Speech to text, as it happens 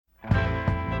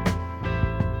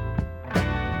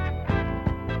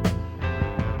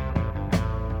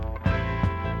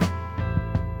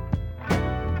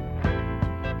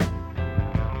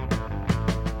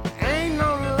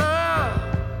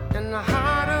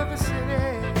the city.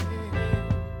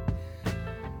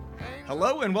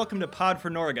 Hello and welcome to Pod for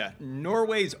Norge,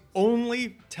 Norway's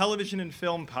only television and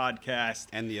film podcast.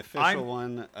 And the official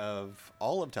one of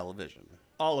all of television.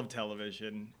 All of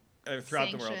television throughout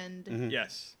Sanctioned. the world.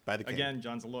 Yes. By the king. Again,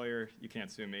 John's a lawyer. You can't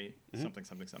sue me. Something.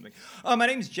 My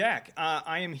name's Jack.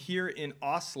 I am here in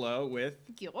Oslo with,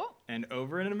 Giro. and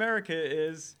over in America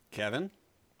is, Kevin?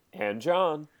 And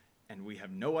John. and we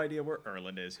have no idea where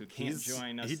Erland is, who can't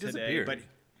join us he today. disappeared.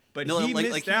 But No, he like,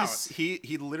 missed like out.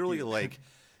 he literally like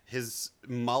his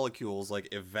molecules like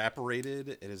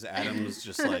evaporated and his atoms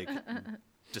just like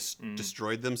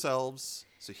destroyed themselves.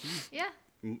 So he's Yeah.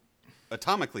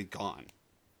 atomically gone.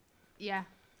 Yeah.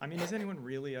 I mean, has anyone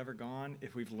really ever gone?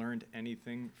 If we've learned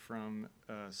anything from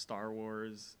Star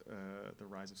Wars, The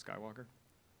Rise of Skywalker,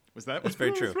 was that? That's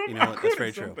very true. You know what? That's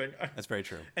very true. That's very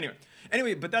true.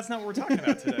 Anyway, but that's not what we're talking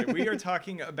about today. We are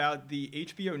talking about the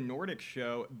HBO Nordic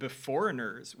show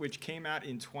Beforeigners, which came out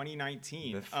in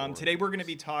 2019. Today we're going to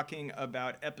be talking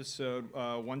about episode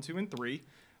 1, 2, and 3,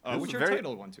 which are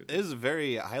titled 1, 2, 3. It is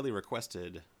very highly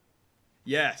requested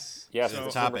Yes. Yes, So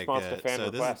it's topic. response to fan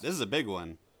So requests. this is a big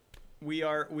one. we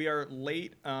are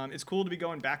late. It's cool to be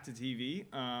going back to TV.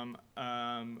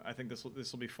 I think this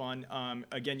will be fun.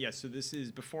 Again, yes. So this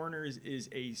is Beforeigners is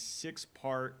a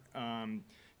 6-part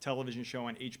television show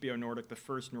on HBO Nordic, the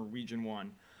first Norwegian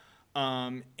one.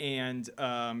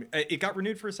 It got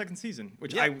renewed for a second season,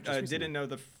 which Yeah, I just recently. didn't know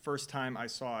the first time I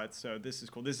saw it. So this is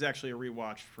cool. This is actually a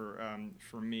rewatch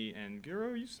for me and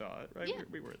Guro. You saw it, right? Yeah.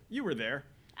 You were there.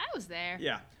 I was there.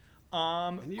 Yeah.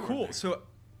 you were Cool. there. So,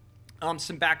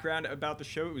 some background about the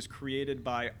show. It was created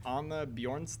by Anna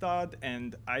Bjornstad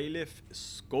and Eilif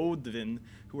Skodvin,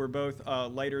 who are both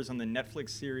lighters on the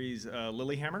Netflix series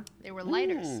Lilyhammer. They were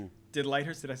lighters. Did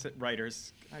lighters? Did I say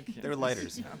writers? I can't. They were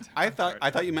lighters. I'm I sorry.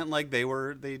 thought you meant like they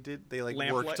Lamp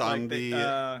worked light- on like they,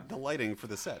 the lighting for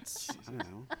the sets. I don't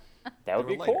know. That would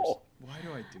They be were lighters. cool. Why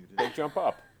do I do They this? jump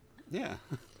up. Yeah.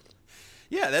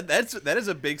 Yeah, that is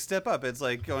a big step up. It's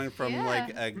like going from Yeah. like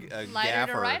a Lighter to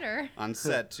gaffer writer. on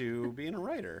set to being a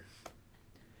writer.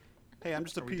 Hey, I'm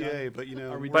just a we PA, done? but you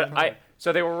know. Are we But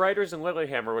so they were writers in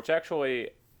Lilyhammer, which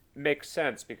actually makes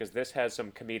sense because this has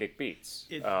some comedic beats.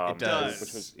 It it does,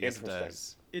 which was Yes, interesting. It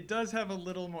does. It does have a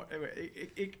little more.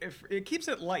 It keeps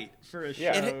it light for a show.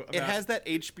 Yeah. It has that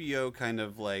HBO kind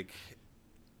of like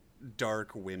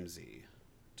dark whimsy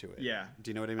to it. Yeah.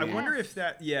 Do you know what I I mean? wonder if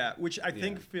that, which I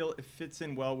think Yeah. it fits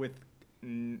in well with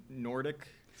Nordic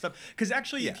stuff. Because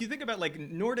actually, Yeah. if you think about like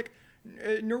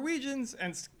Norwegians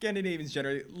and Scandinavians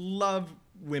generally love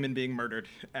women being murdered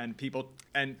and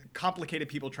complicated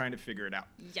people trying to figure it out.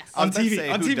 Yes. I was on about to TV, say,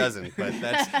 on who TV. doesn't? But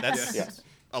that's Yes.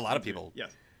 a lot of people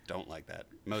Yes. don't like that.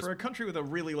 Most For a country with a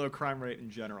really low crime rate in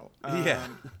general. Yeah.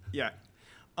 Yeah.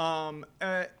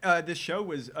 This show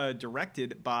was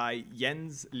directed by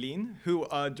Jens Lien, who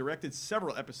directed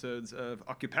several episodes of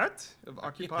Occupied,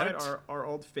 Occupied. our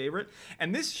old favorite.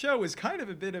 And this show was kind of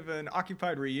a bit of an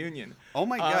Occupied reunion. Oh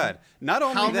my God! Not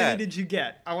only How that, many did you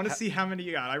get? I want to see how many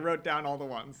you got. I wrote down all the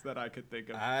ones that I could think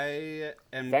of. I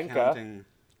am Venka. counting.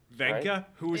 Venka, right?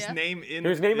 whose Yeah. name in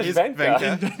Whose name is Is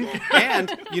Venka.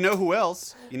 And you know who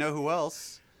else?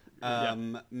 Yeah.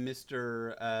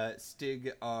 Mr.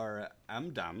 Stig R.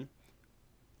 Amdam,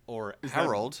 or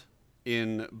Harold,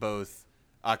 in both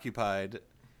Occupied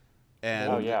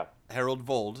and Oh, yeah. Harold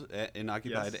Vold in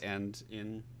Occupied Yes. and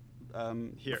in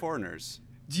Here. Foreigners.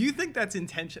 Do you think that's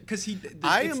intentional? Because it's the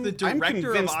I'm director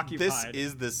of convinced Occupied this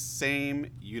is the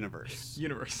same universe.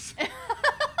 universe.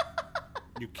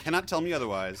 You cannot tell me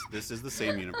otherwise. This is the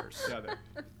same universe. Yeah,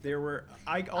 there were.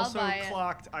 I also buy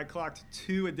it. clocked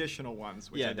 2 additional ones,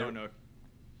 which Yeah, I don't know.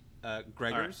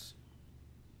 Gregors.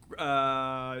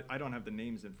 I don't have the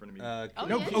names in front of me. Oh,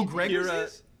 no, yeah, oh, you Gregor's Kira-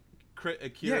 is?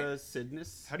 Kira Yeah.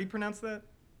 Sidness. How do you pronounce that?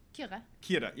 Kira.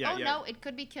 Kira. Yeah, Oh, yeah. no, it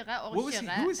could be Kira or What was he?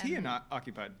 Kira. Who was he and- in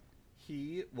Occupied?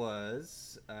 He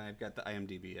was. I've got the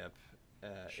IMDb up.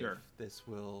 Sure. If this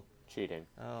will. Cheating.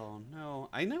 Oh no!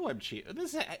 I know I'm cheating.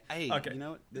 This. Okay. You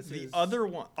know what? This The is. other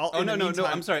one. Oh no!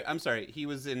 I'm sorry. I'm sorry. He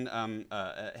was in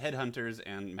Headhunters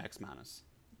and Max Manus.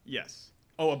 Yes.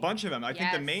 Oh, a bunch of them. I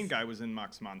think the Yes. main guy was in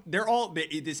Max Mann. They're all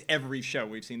this every show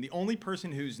we've seen. The only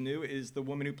person who's new is the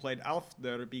woman who played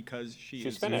Alfder because She's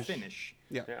is Finnish.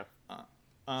 Yeah. Yeah.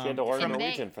 She had to learn From-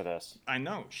 Norwegian for this. I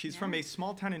know. She's from a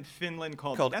small town in Finland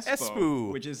called Espoo,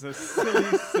 Espoo. which is a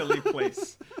silly, silly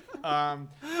place. I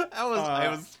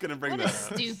was gonna bring What a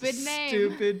that up. stupid name.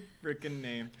 Stupid freaking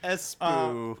name.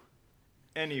 Espoo.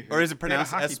 Anywho. Or is it they have a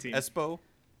pronounced hockey team. Espo?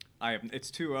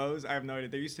 It's 2 O's. I have no idea.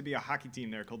 There used to be a hockey team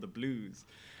there called the Blues.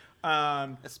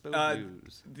 Um, I suppose uh,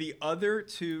 news. the other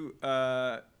two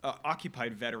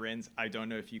occupied veterans, I don't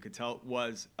know if you could tell,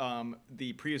 was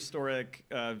the prehistoric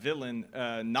villain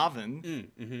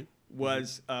Navin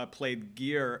was played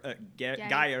Geir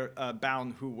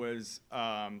Baun, who was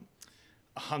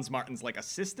Hans Martin's like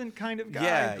assistant kind of guy.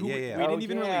 Yeah, who yeah, yeah. We Oh, didn't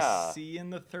even yeah. really see in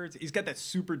the third. He's got that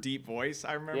super deep voice.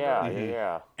 I remember. Yeah,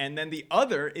 yeah. And then the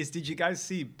other is, did you guys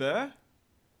see Burr?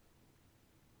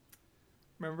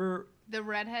 Remember The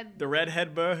redhead. the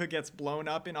redhead Burr who gets blown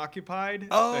up in Occupied?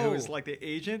 Oh. Who is like the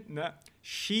agent? No.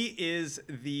 She is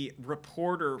the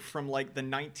reporter from like the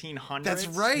 1900s. That's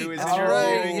right, Who is that's interviewing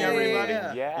right. Yeah,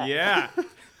 everybody. Yeah. Yeah.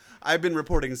 I've been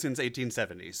reporting since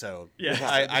 1870, so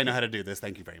Yeah. I know how to do this.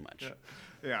 Thank you very much.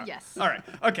 Yeah. Yes. All right.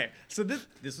 Okay. So this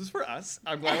was for us.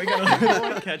 I'm glad we got a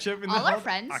little catch up in the All our whole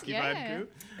friends, Occupied yeah. crew.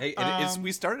 Hey, and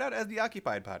we started out as the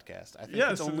Occupied podcast. I think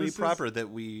Yeah, it's so only this is- proper that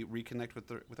we reconnect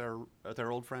with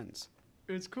our old friends.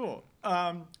 It's cool. So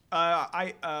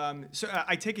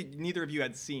I take it neither of you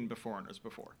had seen Beforeigners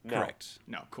before. No. Correct.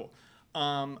 No, cool.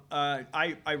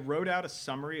 I wrote out a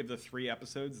summary of the 3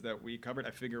 episodes that we covered.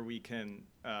 I figure we can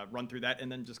run through that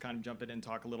and then just kind of jump in and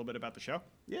talk a little bit about the show.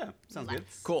 Yeah, sounds good.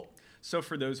 Let's. Cool. So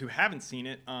for those who haven't seen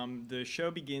it, the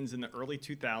show begins in the early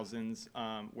 2000s,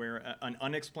 where an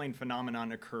unexplained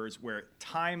phenomenon occurs where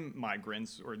time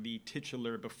migrants, or the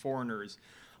titular Beforeigners,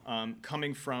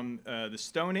 coming from the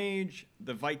Stone Age,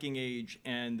 the Viking Age,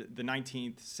 and the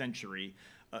 19th century,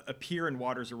 appear in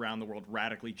waters around the world,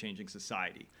 radically changing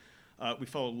society. We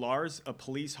follow Lars, a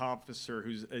police officer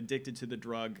who's addicted to the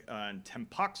drug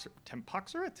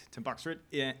tempoxerate.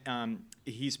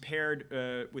 He's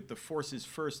paired with the force's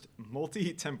first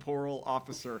multi-temporal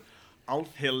officer,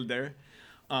 Alfhilder,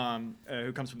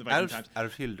 who comes from the Viking times.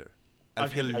 Alfhilder.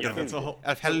 Yeah, that's a whole.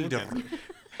 Alfhilder.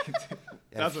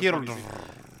 That's a funny scene.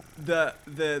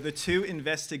 The two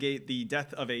investigate the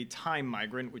death of a time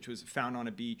migrant, which was found on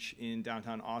a beach in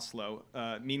downtown Oslo.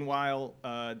 Meanwhile,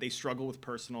 they struggle with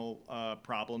personal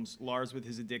problems. Lars with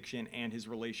his addiction and his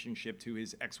relationship to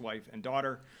his ex-wife and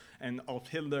daughter, and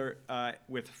Alfhilder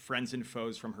with friends and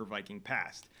foes from her Viking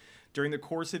past. During the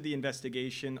course of the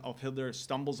investigation, Alfhilder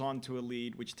stumbles onto a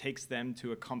lead which takes them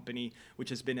to a company which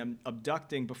has been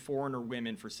abducting Beforeigner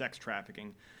women for sex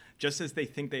trafficking. Just as they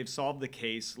think they've solved the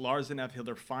case, Lars and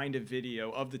Alfhilder find a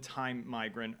video of the time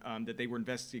migrant that they were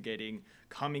investigating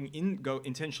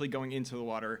intentionally going into the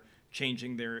water,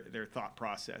 changing their thought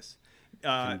process.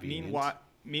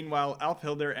 Meanwhile,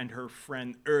 Alfhilder and her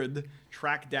friend Erd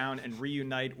track down and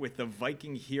reunite with the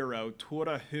Viking hero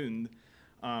Tora Hund.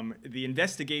 The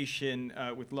investigation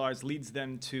with Lars leads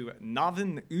them to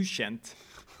Navn Ushent,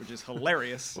 which is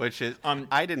hilarious. Which is,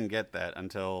 I didn't get that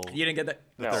until You didn't get that?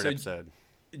 the No. third So episode.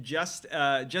 just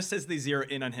as they zero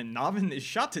in on him, Navin is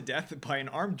shot to death by an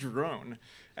armed drone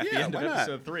at the Yeah, end of why not?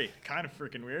 episode 3. Kind of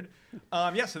freaking weird.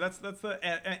 So that's the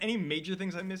any major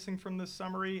things I'm missing from this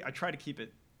summary. I try to keep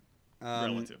it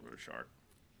relatively short.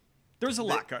 There's a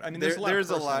lot. I mean, there's a lot. There's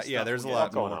a of lot. personal Yeah, stuff there's a we'll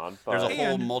lot get going more. on, There's a but- whole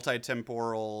And-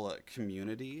 multi-temporal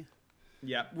community.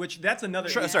 Yeah, which that's another.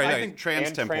 I Sorry, think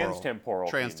transtemporal.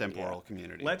 transtemporal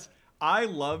community. I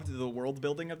loved the world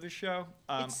building of this show.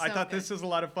 It's I so thought good. this was a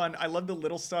lot of fun. I love the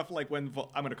little stuff like when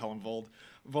I'm going to call him Vold.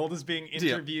 Vold is being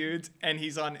interviewed and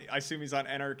he's on. I assume he's on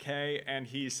NRK and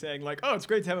he's saying like, "Oh, it's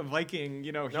great to have a Viking."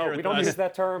 You know, No, here we at don't us. use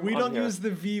that term We on don't here. use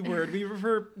the V word. We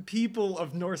refer people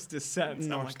of Norse descent.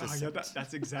 And I'm Norse like, oh yeah, descent.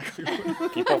 that's exactly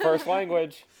what. People first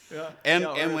language. Yeah. And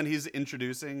Yeah, and or- when he's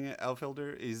introducing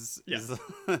Alfhilder, he's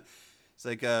it's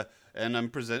like and I'm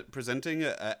presenting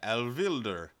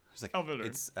Alvilder. It's like Alvilder.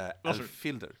 it's Wilshire.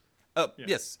 Alfhilder. Oh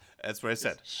yes, that's what I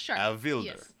said. Sure. Alvilder.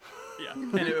 Yes. Yeah,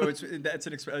 and that's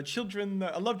an children.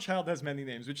 A love child has many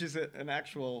names, which is an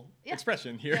actual Yeah.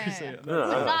 expression here. Yeah, So, yeah, yeah,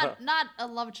 yeah. that's- So not a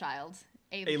love child.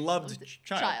 A loved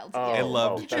child. Oh, A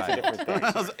loved that's a child. different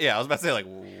thing. I was about to say like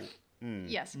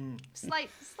Yes. Slight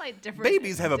difference.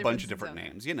 babies have a bunch of different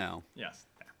differences names, you know. Yes.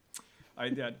 I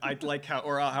did. I like how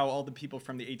all the people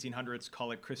from the 1800s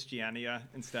call it Christiania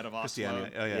instead of Oslo,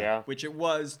 Christiania. Oh yeah. Yeah. which it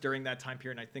was during that time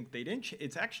period. And I think they didn't.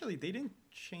 They didn't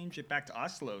change it back to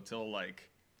Oslo till like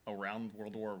around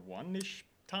World War I-ish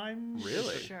time.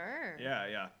 Really? Sure. Yeah,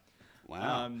 yeah.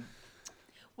 Wow.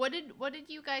 What do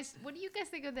you guys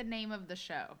think of the name of the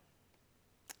show?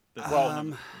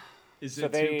 Well, is so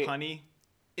it they- too punny?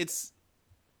 It's.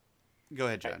 Go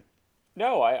ahead, John.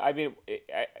 No, I mean,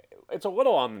 it's a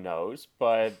little on the nose,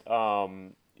 but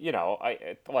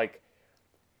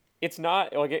it's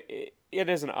not like it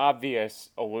is an obvious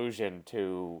allusion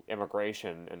to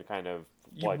immigration and kind of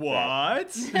like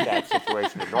What? that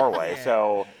situation in Norway.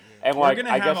 So And We're like, gonna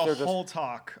I have guess a they're just whole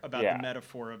talk about Yeah. the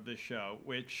metaphor of this show,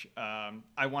 which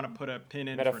I want to put a pin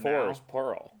in for metaphors, now.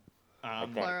 plural.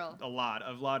 Okay. Plural. A lot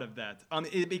of that.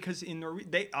 Because in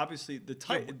they obviously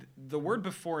the word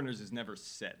beforeigners is never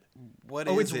said. What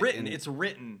Oh, is it's it written. in- It's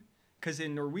written. Because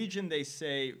in Norwegian they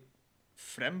say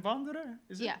 "fremvandrer,"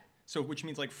 is it? Yeah. So which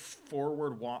means like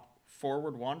forward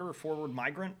wanderer, forward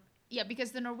migrant. Yeah,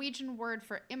 because the Norwegian word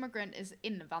for immigrant is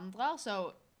innvandrer,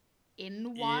 so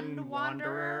wanderer,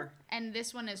 Wanderer. and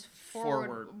this one is forward,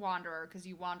 Forward. wanderer because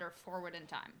you wander forward in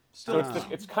time. So Still,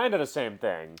 it's kind of the same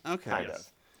thing. Okay. Kind Yes.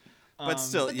 of. But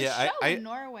still, But the yeah, show I in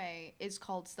Norway is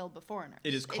called still Beforeigners.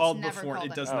 it is It's called never before.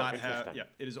 called It does anything. not have. interesting. Yeah,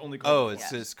 it is only called. oh, Beforeigners. it's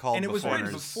just called And it was written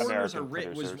Beforeigners. beforeigners are American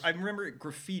written. producers. I remember it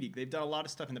graffiti. They've done a lot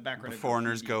of stuff in the background. of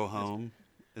Foreigners graffiti. go It's- home.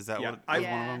 Is that Yeah, what I- is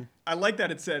one of Yeah. them? I like that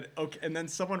it said okay, and then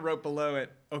someone wrote below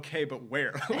it, okay, but where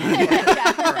or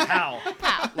how?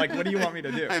 Like, what do you want me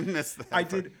to do? I missed that. I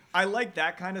part. did. I like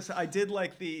that kind of. I did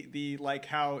like the like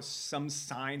how some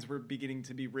signs were beginning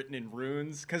to be written in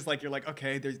runes because like you're like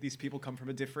okay, there's these people come from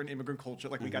a different immigrant culture.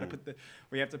 Like we got to put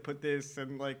we have to put this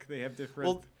and like they have different.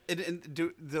 Well, and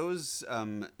do those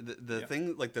the Yeah.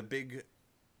 thing like the big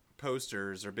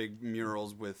posters or big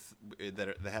murals with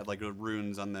that had like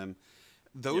runes on them.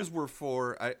 Those Yeah. were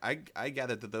for I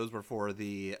gathered that those were for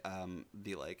the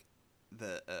like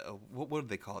the what do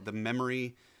they call it, the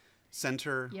memory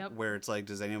center. Yep. Where it's like,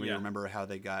 does anybody Yeah. remember how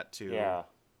they got to Yeah.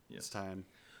 this time?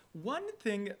 One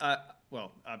thing, I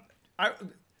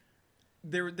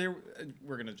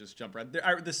we're gonna just jump right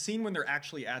there. The scene when they're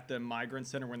actually at the migrant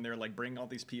center when they're like bringing all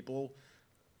these people.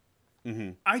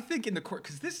 Mm-hmm. I think in the court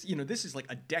because this this is like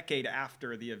a decade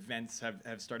after the events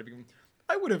have started.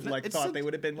 I would have like It thought said- they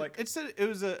would have been like It said it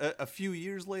was a few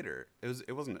years later.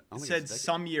 It wasn't. I don't think it said was a decade.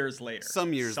 some years later.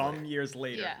 Some years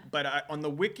later. Yeah. But on the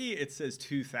wiki it says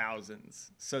 2000s.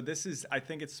 So this is I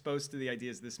think it's supposed to the idea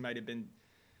is this might have been.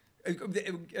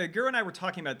 Guru and I were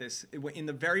talking about this in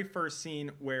the very first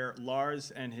scene where Lars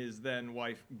and his then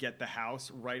wife get the house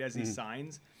right as he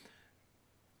signs.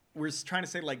 We're trying to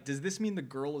say like, does this mean the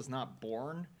girl is not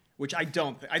born? Which I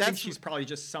don't. I think That's- she's probably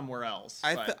just somewhere else.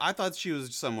 I but- I thought she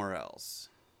was somewhere else.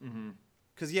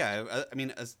 Because yeah, I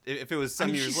mean, if it was I some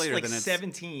mean, years she's later, like then it's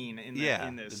 17 in, Yeah,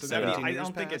 in this. it's So that means, 17 I years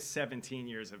don't think it's passed. 17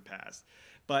 years have passed.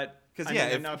 But because I yeah,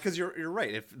 mean, enough. because you're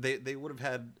right. If they would have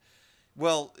had,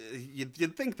 well,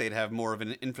 you'd think they'd have more of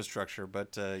an infrastructure,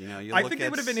 but you I look think they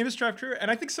at would have been infrastructure,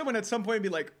 and I think someone at some point would be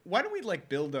like, "Why don't we like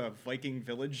build a Viking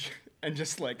village and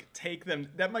just like take them?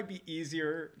 That might be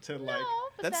easier to like." No,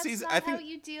 but That's that's season- not I how think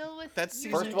you deal with. that's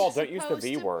you're season- First of all, just don't use the supposed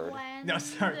V to word. blend No,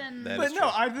 sorry. and- That But is no, true.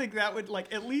 I think that would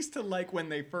like at least to like when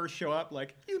they first show up,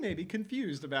 like you may be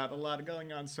confused about a lot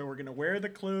going on, so we're gonna wear the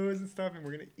clothes and stuff, and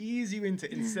we're gonna ease you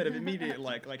into instead of immediate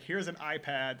like here's an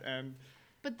iPad and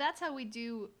But that's how we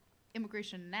do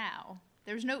immigration now.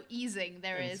 There's no easing.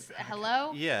 There is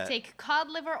hello. Yeah. Take cod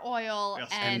liver oil Yes.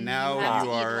 and, And now you, have you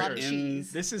to eat are a lot of in-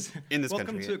 cheese. this is in this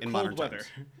welcome country to in cold modern weather.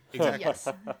 times. Exactly. Yes.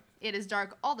 It is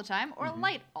dark all the time or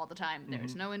light all the time.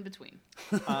 There's no in between.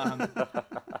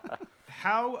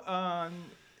 How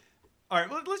all right,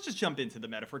 let's just jump into the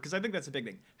metaphor because I think that's a big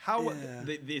thing. How Yeah.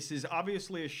 this is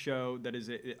obviously a show that is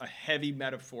a heavy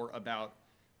metaphor about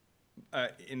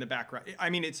in the background. I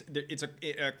mean, it's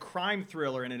a crime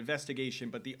thriller and an investigation,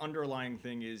 but the underlying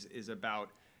thing is about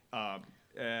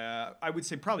I would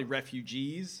say probably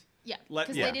refugees. Yeah, 'cause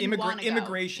they didn't wanna go.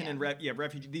 immigration Yeah. and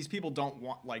refugee. These people don't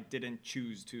want didn't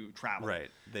choose to travel.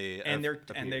 Right. They And they're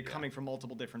appeared, yeah. coming from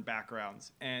multiple different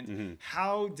backgrounds. And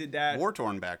how did that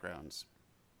war-torn backgrounds.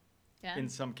 Yeah. in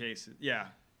some cases? Yeah.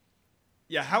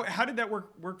 How did that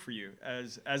work for you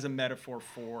as a metaphor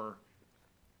for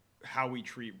how we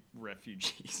treat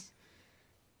refugees?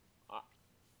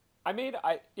 I mean,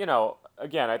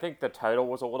 again, I think the title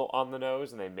was a little on the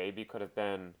nose, and they maybe could have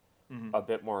been a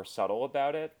bit more subtle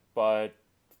about it. But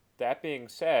that being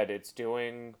said, it's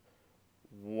doing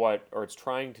it's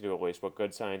trying to do at least what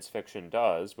good science fiction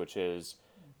does, which is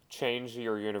change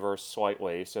your universe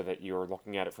slightly so that you're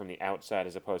looking at it from the outside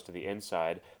as opposed to the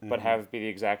inside, but have it be the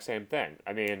exact same thing.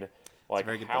 I mean, like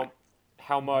very good how point.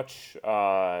 how much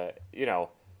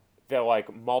the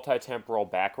like multi-temporal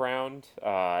background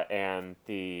and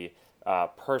the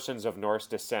persons of Norse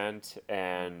descent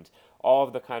and all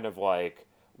of the kind of like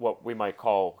what we might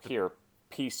call here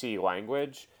PC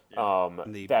language.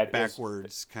 And the that is-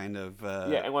 backwards kind of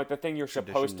yeah, and like the thing you're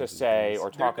supposed to traditions and say things. or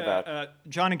talk about.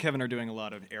 John and Kevin are doing a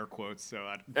lot of air quotes,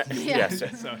 so Yes.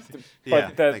 so,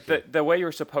 yeah, But thank you. the way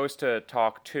you're supposed to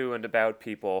talk to and about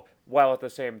people, while at the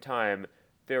same time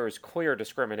there is clear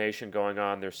discrimination going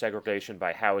on. There's segregation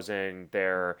by housing.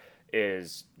 There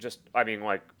is just, I mean,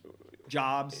 like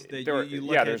jobs that you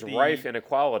look yeah, at there's the rife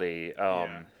inequality.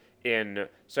 Yeah.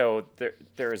 So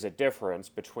there is a difference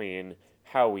between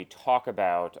how we talk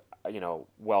about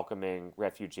welcoming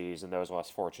refugees and those less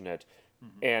fortunate,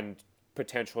 and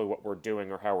potentially what we're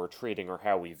doing or how we're treating or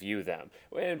how we view them.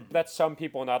 And that's some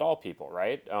people, not all people,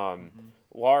 right?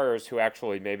 Lars, who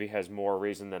actually maybe has more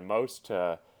reason than most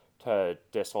to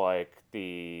dislike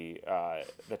the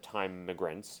time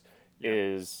migrants,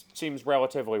 seems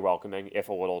relatively welcoming, if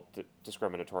a little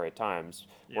discriminatory at times.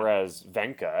 Whereas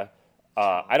Venka,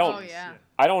 I don't. Oh, yeah.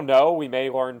 I don't know. We may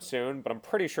learn soon, but I'm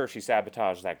pretty sure she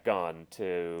sabotaged that gun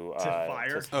to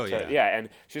fire? Oh, yeah. yeah. And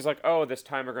she's like, "Oh, this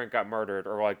time migrant got murdered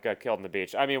or like got killed on the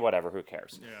beach." I mean, whatever. Who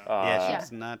cares? Yeah, she Yeah.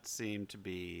 does not seem to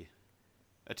be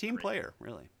a team player,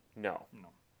 really. No. No.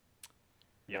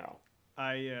 No.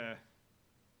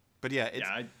 But yeah, it's,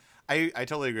 Yeah, I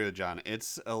totally agree with John.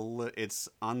 It's it's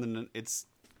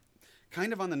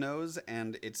kind of on the nose,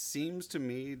 and it seems to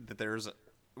me that there's,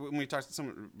 when we talked,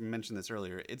 someone mentioned this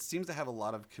earlier, it seems to have a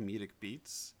lot of comedic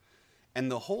beats,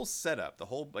 and the whole setup, the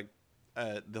whole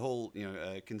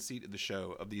conceit of the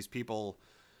show of these people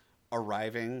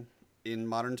arriving in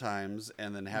modern times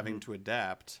and then having to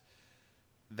adapt.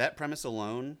 That premise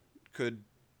alone could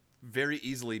very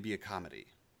easily be a comedy.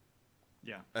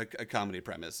 Yeah. A comedy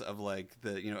premise of like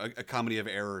a comedy of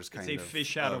errors kind It's of a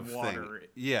fish out of thing. water.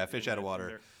 Yeah, fish out of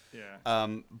water.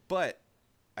 Yeah. But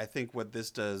I think what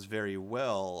this does very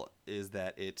well is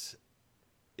that if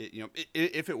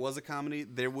it was a comedy,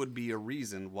 there would be a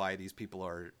reason why these people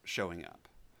are showing up.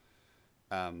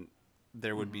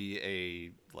 There would be a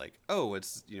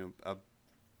it's a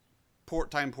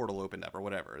time portal opened up or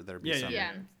whatever. There'd be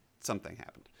something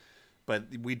happened. But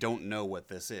we don't know what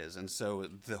this is, and so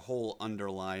the whole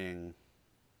underlying,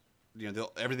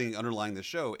 everything underlying the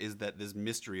show is that this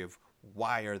mystery of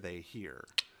why are they here,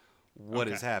 what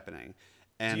is happening,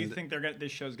 and do you think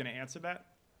this show's going to answer that?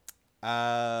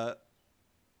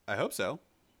 I hope so.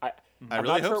 I'm really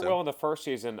not hope sure it so. will in the first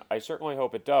season. I certainly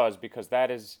hope it does, because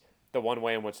that is the one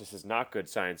way in which this is not good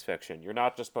science fiction. You're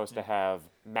not just supposed to have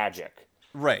magic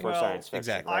Right. for science fiction.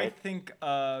 exactly. Right? I think.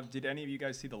 Did any of you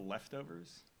guys see The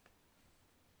Leftovers?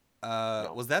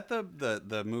 Was that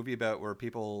the movie about where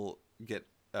people get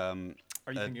Are you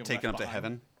thinking of taken Left up to Behind?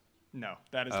 heaven? No,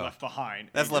 that is Left Behind.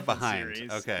 That's a Left different Behind.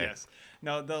 series. Okay. Yes.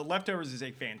 No, The Leftovers is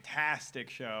a fantastic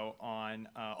show on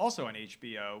also on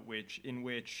HBO, in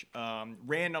which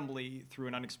randomly through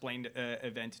an unexplained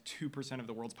event, 2% of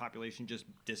the world's population just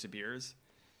disappears,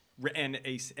 and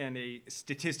a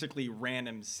statistically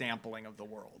random sampling of the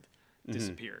world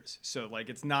disappears. So like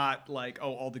it's not like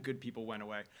all the good people went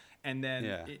away, and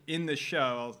then in the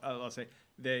show I'll say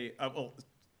they well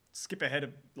skip ahead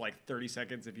of like 30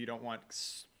 seconds if you don't want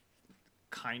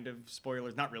kind of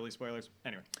spoilers, not really spoilers.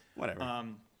 Anyway, Whatever.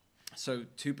 So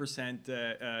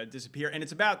 2% disappear, and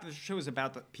the show is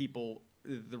about the people,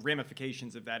 the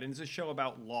ramifications of that, and it's a show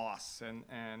about loss and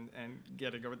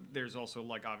getting over. There's also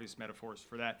like obvious metaphors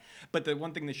for that, but the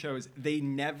one thing the show is they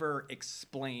never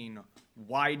explain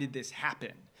why did this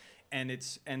happen, and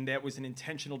that was an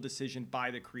intentional decision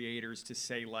by the creators to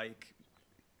say like,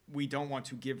 we don't want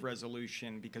to give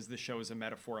resolution because the show is a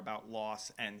metaphor about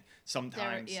loss, and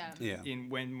sometimes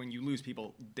when you lose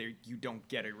people, you don't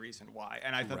get a reason why.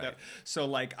 And I thought that, so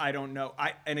like, I don't know.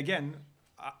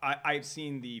 I've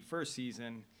seen the first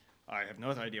season. I have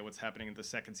no idea what's happening in the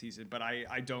second season, but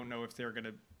I don't know if they're going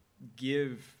to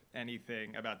give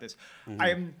anything about this.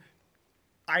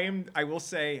 I will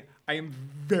say I am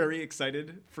very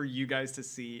excited for you guys to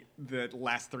see the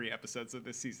last 3 episodes of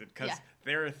this season, because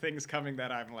there are things coming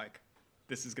that I'm like,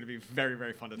 this is going to be very,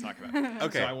 very fun to talk about.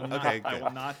 Okay. So I will not, Okay, I good.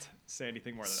 will not say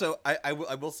anything more than So I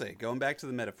will say, going back to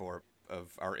the metaphor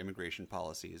of our immigration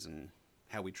policies and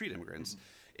how we treat immigrants,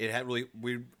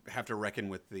 we have to reckon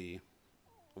with the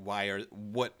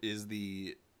what is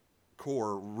the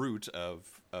core root of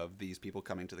these people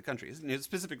coming to the country.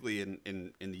 Specifically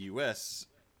in the U.S.,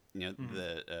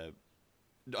 the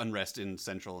unrest in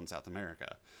Central and South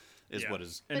America is what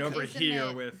is. And over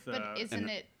here with. But isn't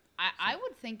it? I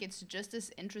would think it's just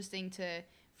as interesting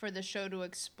for the show to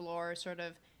explore sort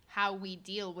of how we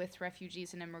deal with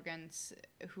refugees and immigrants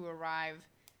who arrive.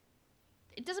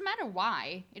 It doesn't matter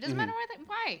why. It doesn't matter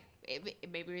why.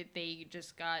 Maybe they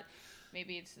just got.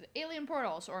 Maybe it's alien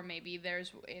portals, or maybe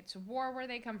it's war where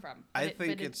they come from. I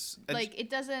think it's like it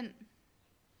doesn't.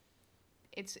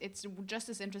 It's just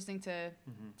as interesting to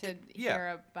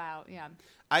hear about. Yeah.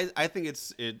 I think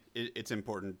it's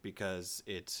important because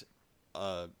it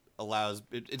allows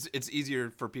it's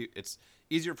easier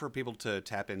for people to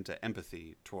tap into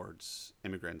empathy towards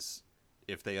immigrants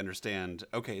if they understand,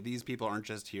 okay, these people aren't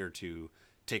just here to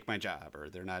take my job, or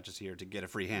they're not just here to get a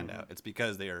free handout. It's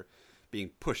because they are being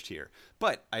pushed here.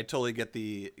 But I totally get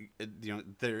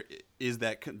there is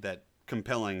that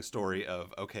compelling story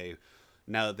of, okay,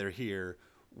 now that they're here,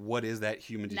 what is that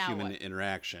human to human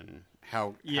interaction?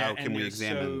 How can we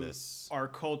examine this? Our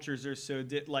cultures are so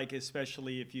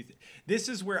especially if you this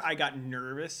is where I got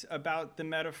nervous about the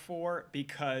metaphor,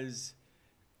 because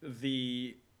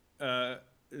the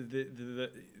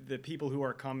people who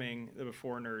are coming, the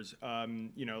foreigners,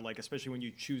 especially when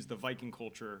you choose the Viking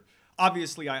culture,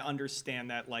 obviously I understand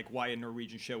that, why a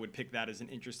Norwegian show would pick that as an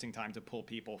interesting time to pull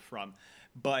people from.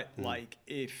 But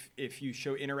if you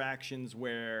show interactions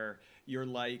where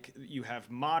you have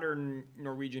modern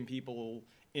Norwegian people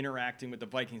interacting with the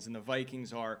Vikings, and the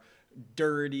Vikings are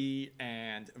dirty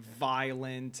and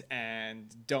violent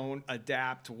and don't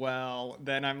adapt well,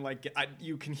 then I'm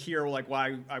you can hear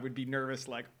why I would be nervous.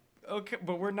 Okay,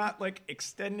 but we're not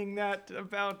extending that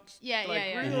about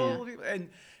real people.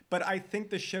 But I think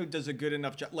the show does a good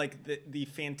enough job. The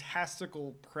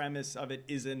fantastical premise of it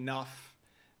is enough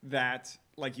that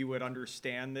you would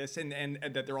understand this, and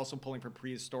that they're also pulling from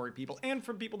prehistoric people and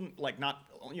from people not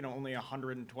only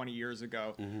 120 years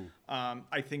ago.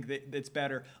 I think that it's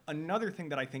better. Another thing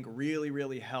that I think really,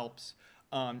 really helps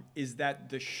is that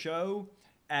the show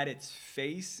at its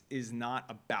face is not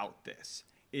about this.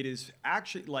 It is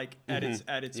actually at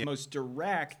its most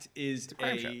direct is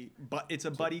it's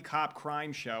a buddy cop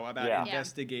crime show about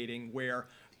investigating, where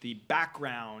the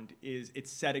background it's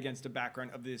set against a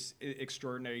background of this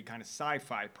extraordinary kind of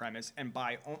sci-fi premise, and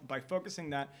by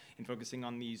focusing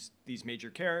on these major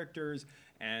characters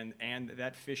and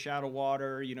that fish out of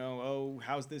water,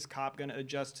 how's this cop going to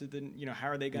adjust to how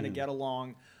are they going to get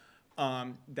along?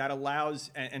 That allows,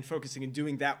 and focusing and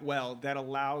doing that well, that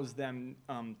allows them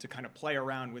to kind of play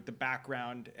around with the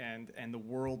background and the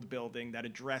world building that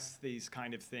address these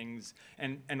kind of things,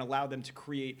 and allow them to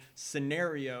create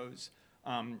scenarios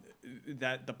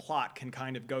that the plot can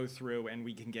kind of go through and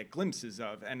we can get glimpses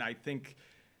of. And I think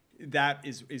that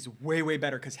is way, way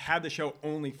better, because had the show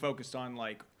only focused on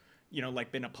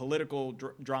been a political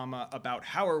drama about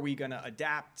how are we going to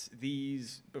adapt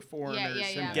these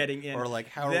foreigners and getting in, or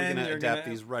how are we going to adapt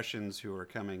these Russians who are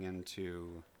coming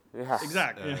into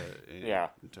exactly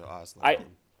into Oslo.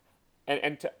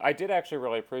 I did actually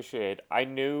really appreciate. I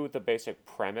knew the basic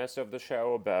premise of the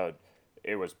show about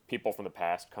it was people from the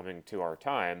past coming to our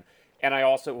time, and I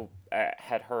also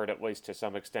had heard, at least to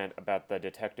some extent, about the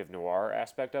detective noir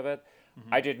aspect of it.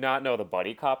 I did not know the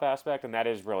buddy cop aspect, and that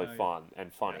is really fun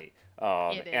and funny.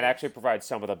 And actually provides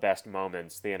some of the best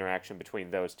moments, the interaction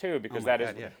between those two, because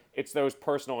it's those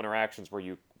personal interactions where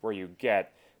you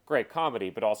get great comedy,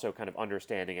 but also kind of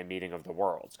understanding and meeting of the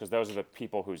worlds, because those are the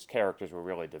people whose characters will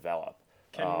really develop.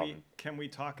 Can we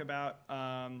talk about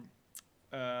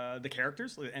the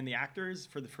characters and the actors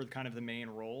for kind of the main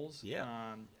roles?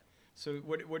 So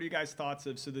what are you guys' thoughts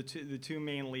of? So the two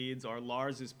main leads are,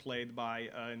 Lars is played by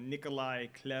Nikolai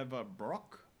Kleve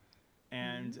Broch,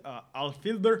 and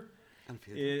Alfilder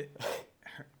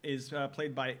is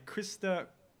played by Krista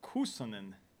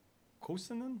Kosonen.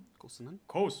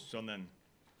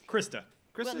 Krista.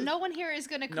 Well, no one here is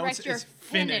going to correct your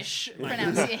Finnish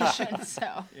pronunciation,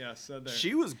 so. Yeah, so there.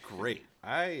 She was great.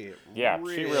 She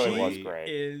really was great.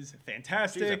 She is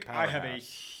fantastic. I have a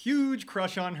huge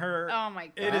crush on her. Oh my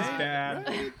god. It is bad.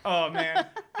 Right? Oh man,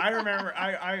 I remember.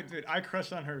 I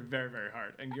crushed on her very, very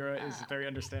hard, and Gura is very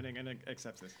understanding and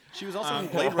accepts this. She was also in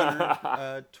Blade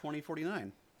Runner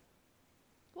 2049.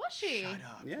 Was she? Shut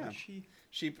up. Yeah. Was she?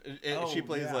 She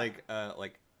plays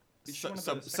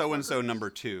so and so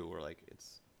number 2, or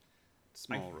it's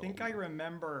small. I think I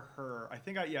remember her. I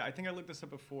think I looked this up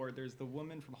before. There's the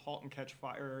woman from *Halt and Catch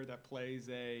Fire* that plays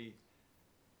a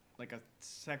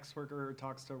sex worker who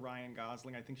talks to Ryan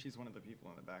Gosling. I think she's one of the people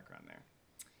in the background there.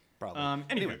 Probably.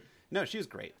 Anyway, no, she was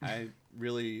great. I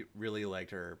really, really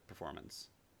liked her performance.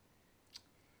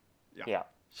 Yeah,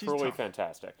 she's truly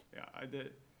fantastic. Yeah, I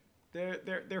did.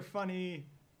 They're funny.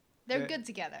 They're good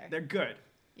together. They're good.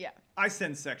 Yeah. I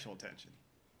sense sexual tension.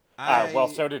 Well,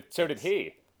 so did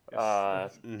he.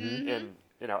 Yes. In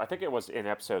I think it was in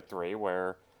episode 3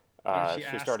 where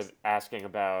she started asking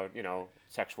about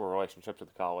sexual relationships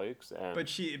with colleagues, and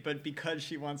but because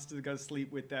she wants to go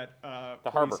sleep with that the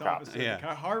harbor cop,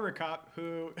 harbor cop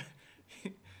who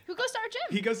goes to our gym.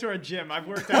 He goes to our gym. I've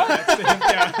worked out next to him.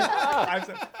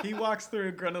 Yeah. He walks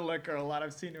through Grunewalder a lot.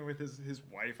 I've seen him with his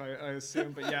wife, I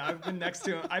assume. But yeah, I've been next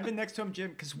to him, Jim,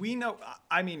 because we know.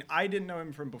 I mean, I didn't know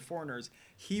him from Beforeigners.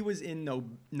 He was in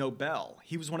Nobel.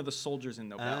 He was one of the soldiers in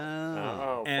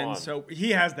Nobel. And fun. so he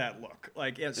has that look.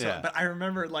 But I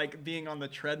remember being on the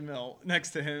treadmill next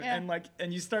to him,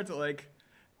 and you start to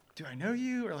do I know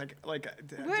you? Or like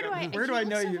Where do I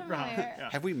know look so you from? familiar. Yeah.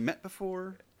 Have we met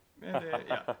before?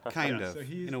 Yeah. Kind Yeah, of, so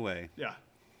he's- in a way. Yeah.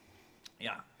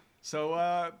 Yeah. So,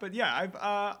 but yeah,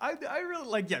 I really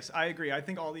like. Yes, I agree. I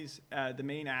think all these the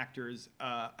main actors,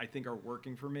 I think, are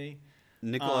working for me.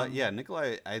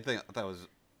 Nikolai, I think that was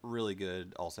really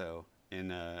good. Also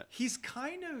in He's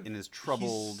kind of his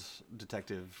troubled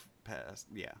detective past.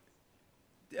 Yeah,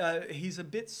 he's a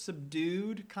bit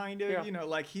subdued, kind of. Yeah. You know,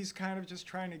 like he's kind of just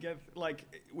trying to get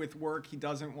like with work. He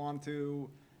doesn't want to.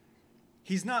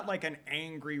 He's not like an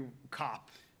angry cop.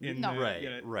 No. right, you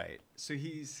know, right. So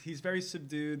he's very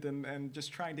subdued and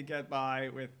just trying to get by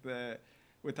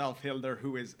with Alfhilder,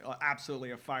 who is absolutely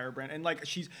a firebrand, and like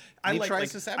she's. And he like, tries like,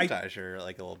 to sabotage her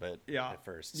like a little bit. Yeah. At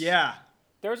first. Yeah.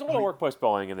 There was a little workplace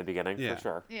bullying in the beginning, Yeah. for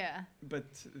sure. Yeah. But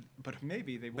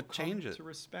maybe they will But come change it. to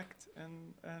respect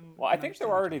and. Well, I think they're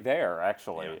understand already there,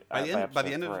 actually. Yeah. By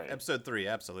the end of three. episode 3,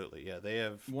 absolutely. Yeah, they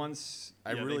have. Once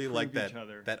I they really like prove each that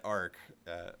other. that arc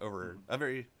over a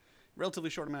very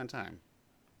relatively short amount of time.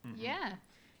 Yeah.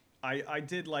 I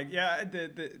did like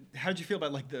the how'd you feel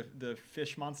about like the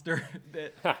fish monster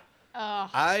bit? Oh,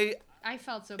 I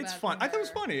felt so bad. It's fun. for I thought it was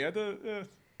her. funny.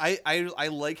 I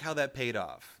like how that paid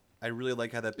off. I really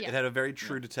like how that Yeah. it had a very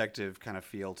True Detective kind of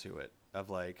feel to it. Of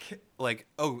like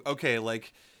oh okay,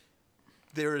 like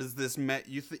there is this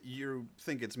you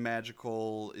think it's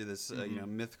magical, this you know,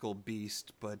 mythical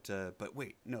beast, but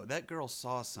wait, no, that girl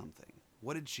saw something.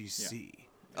 What did she see?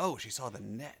 Oh, she saw the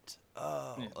net.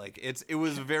 Oh, like it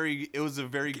was a very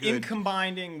good In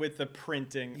combining with the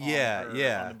printing on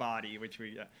on the body, which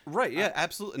we right, yeah,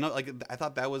 absolutely. No, like I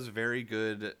thought that was very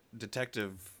good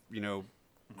detective, you know,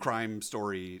 crime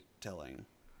storytelling.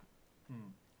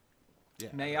 Yeah.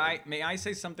 May I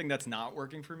say something that's not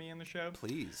working for me in the show?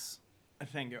 Please.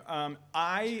 Thank you.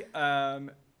 I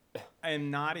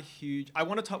am not a huge. I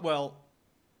want to talk. Well,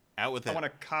 Out with it. I want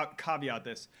to caveat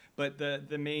this, but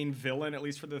the main villain, at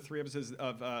least for the 3 episodes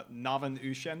of Navan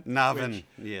Ushen. Navin, which,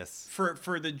 yes.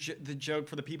 For the joke,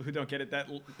 for the people who don't get it,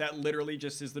 that literally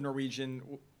just is the Norwegian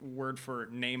word for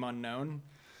name unknown,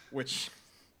 which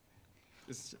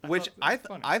is I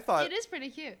thought It is pretty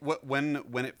cute. when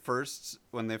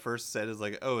they first said is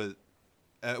like, oh,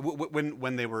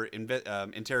 when they were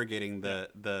interrogating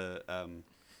the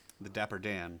Dapper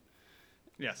Dan,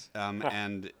 yes.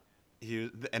 and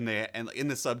in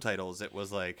the subtitles it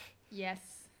was like, Yes.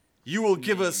 you will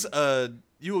give us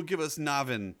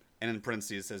Navin, and in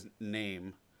parentheses it says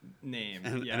name, Name.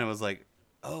 and it was like,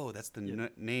 oh, that's the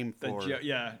name The for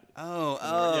yeah. oh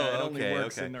Yeah, it only okay,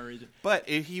 works okay. in Norwegian. But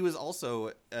he was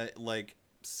also like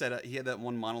set up. He had that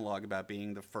one monologue about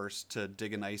being the first to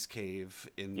dig an ice cave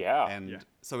in. Yeah. And Yeah.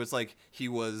 so it's like he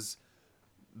was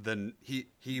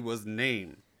he was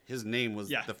name. His name was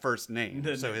Yeah. the first name.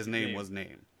 The So his name name. was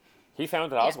name. He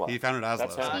founded Oslo. He founded Oslo.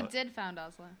 That's him. He did found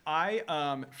Oslo.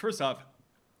 I first off,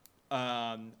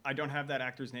 I don't have that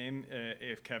actor's name.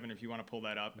 If Kevin, if you want to pull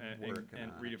that up and Working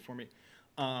on read it for me.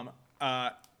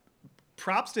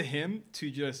 Props to him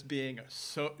to just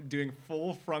doing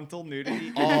full frontal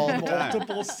nudity All in the time.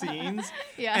 multiple scenes,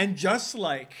 Yeah. and just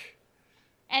like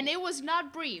And it was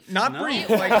not brief. not No. brief,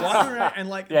 like walking around and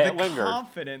like Yeah, it the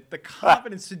lingered.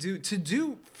 confidence to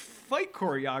do fight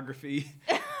choreography.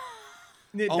 Oh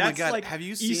my That's God, like have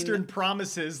you seen, Eastern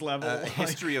Promises level? like-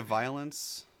 History of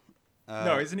Violence.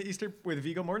 No, isn't it Eastern with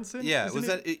Viggo Mortensen? Yeah, Isn't was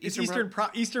it? that It's Eastern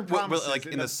Eastern Well, Promises? like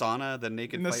in the sauna, the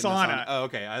naked in the fight sauna. Oh,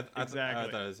 okay. I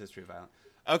Exactly. thought it was History of Violence.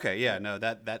 Okay, yeah, no,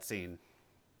 that scene.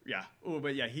 Yeah. Oh,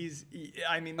 but yeah,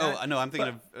 I mean. Oh, that- no, I'm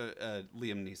thinking but of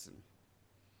Liam Neeson.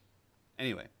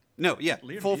 Anyway, no, yeah,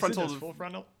 Liam full Neeson frontal. does full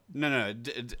frontal. No.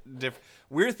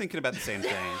 We're thinking about the same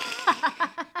thing.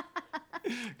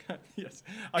 Yes.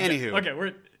 Okay, Anywho, okay,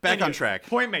 we're back on track.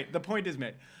 Point made. The point is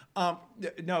made.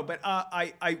 No, but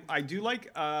I do like.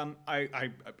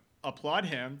 I applaud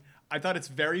him. I thought it's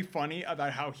very funny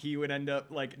about how he would end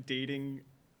up like dating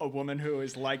a woman who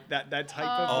is like that type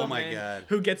of Oh woman my God.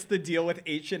 who gets the deal with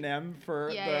H&M for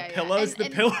Yeah, the yeah, yeah. pillows. And- The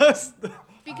pillows.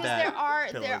 Because That there pillows are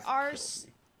killed s-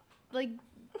 like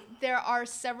there are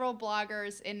several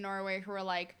bloggers in Norway who are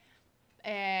like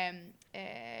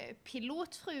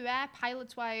pilotfrue,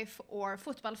 pilot's wife, or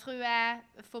fotballfrue,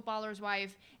 footballer's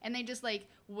wife, and they just like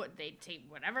they take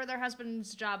whatever their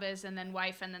husband's job is and then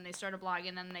wife, and then they start a blog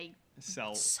and then they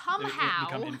Sell. somehow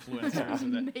become influencers.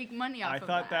 of that. make money off I of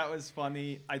thought that was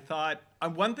funny. I thought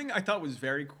one thing I thought was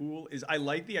very cool is I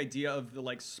like the idea of the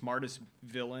like smartest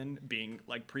villain being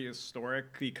like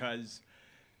prehistoric because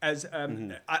as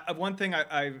one thing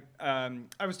I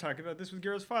was talking about this with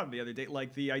Giro's father the other day,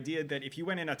 like the idea that if you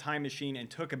went in a time machine and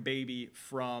took a baby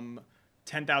from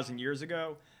 10,000 years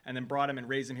ago and then brought him and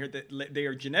raised him here, that they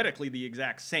are genetically the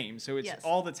exact same. So it's Yes.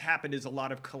 all that's happened is a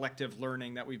lot of collective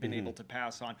learning that we've been able to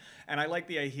pass on. And I like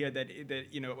the idea that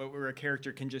where a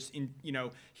character can just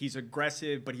he's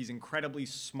aggressive, but he's incredibly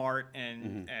smart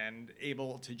and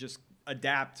able to just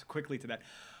adapt quickly to that.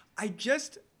 I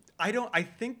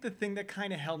think the thing that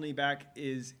kind of held me back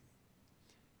is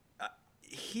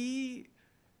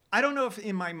I don't know if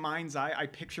in my mind's eye I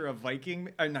picture a Viking,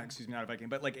 not a Viking,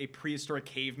 but like a prehistoric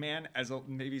caveman as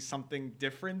maybe something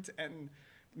different and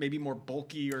maybe more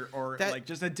bulky or like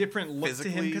just a different look to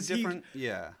him.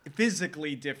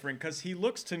 Physically different, because he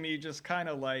looks to me just kind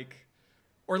of like,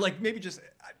 or like maybe just,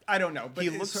 I don't know. But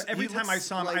every time I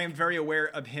saw him, I am very aware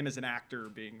of him as an actor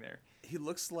being there. He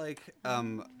looks like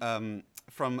from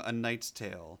A Knight's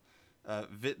Tale,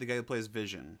 the guy who plays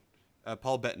Vision.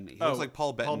 Paul Bettany. He looks like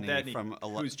Paul Bettany from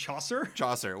who's Chaucer?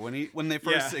 Chaucer. When they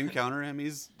first encounter him,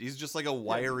 he's just like a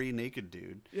wiry naked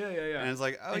dude. Yeah. And it's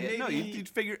like, you'd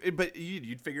figure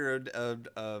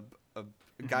a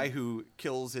guy who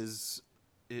kills gets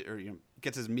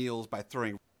his meals by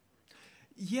throwing.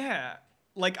 Yeah,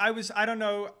 like I don't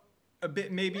know, a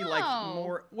bit maybe like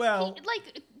more. Well,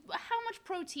 how much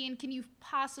protein can you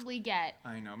possibly get?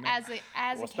 I know, as a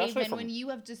caveman when you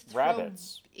have just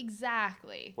rabbits,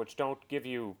 exactly, which don't give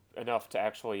you enough to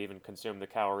actually even consume the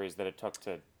calories that it took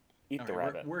to eat the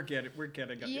rabbit. We're getting.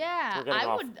 Yeah,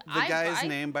 The guy's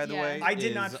name, by the way, I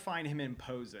did not find him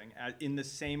imposing in the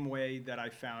same way that I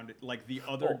found like the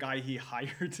other guy he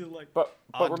hired to like. But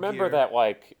remember that,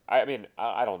 like, I mean,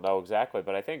 I don't know exactly,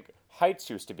 but I think heights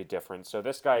used to be different. So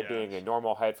this guy being a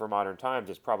normal height for modern times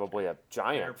is probably a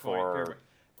giant for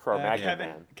Cro-Magnon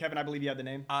man. Kevin, I believe you had the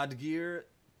name. Odgir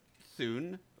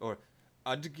Thun or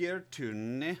Odgir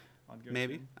Tune,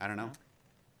 maybe. I don't know.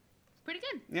 Pretty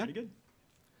good. Yeah. Pretty good.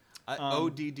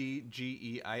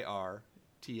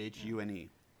 Oddgeirthune.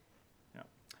 Yeah.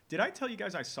 Did I tell you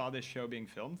guys I saw this show being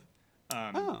filmed?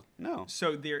 No.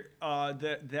 So there,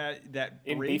 that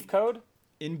in Beef Code.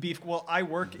 In Beef, well, I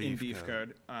work in Beef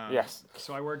Code. Yes.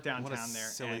 So I work downtown what a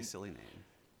there. Silly name.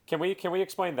 Can we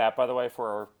explain that, by the way,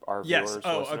 for our viewers? Yes.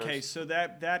 Oh, listeners? okay. So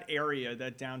that area,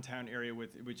 that downtown area,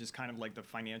 which is kind of like the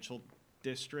financial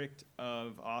district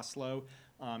of Oslo,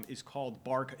 is called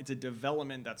Barcode. It's a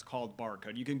development that's called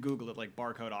Barcode. You can Google it, like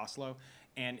Barcode Oslo.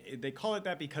 And they call it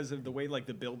that because of the way like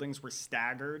the buildings were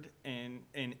staggered and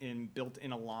built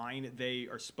in a line.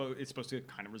 It's supposed to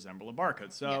kind of resemble a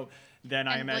barcode. So then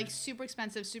I imagine, like, super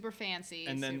expensive, super fancy.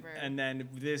 And then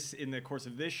this, in the course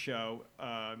of this show,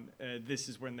 this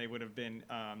is when they would have been.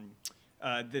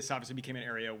 This obviously became an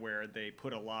area where they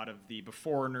put a lot of the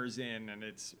foreigners in, and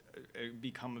it's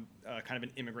become kind of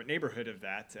an immigrant neighborhood of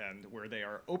that, and where they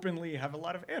are openly have a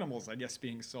lot of animals, I guess,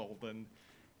 being sold, and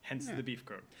hence the Beef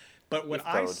Code. But what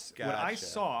I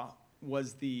saw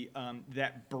was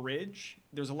that bridge.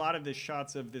 There's a lot of the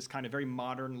shots of this kind of very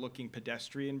modern-looking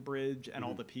pedestrian bridge and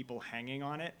all the people hanging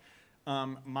on it.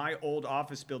 My old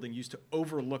office building used to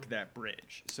overlook that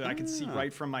bridge, so I could see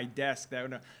right from my desk.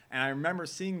 And I remember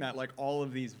seeing that, like, all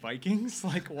of these Vikings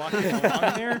like walking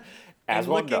along there, as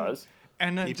one does.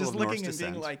 And then People just of looking Norse and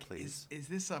being descent, like, please. is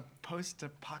this a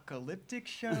post-apocalyptic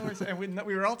show? Or something? And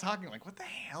we were all talking like, what the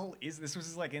hell is this? This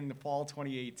was like in the fall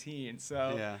 2018,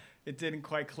 so it didn't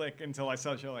quite click until I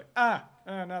saw the show. Like, now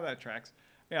that tracks.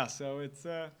 Yeah, so it's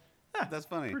that's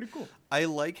funny. Pretty cool. I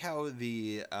like how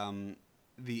the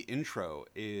intro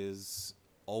is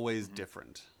always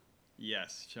different.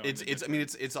 Yes,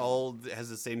 it's all has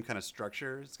the same kind of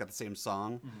structure. It's got the same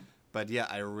song. But yeah,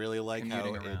 I really like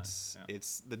how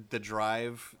it's the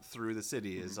drive through the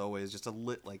city is always just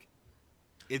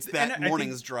it's that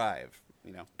morning's drive,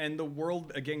 you know. And the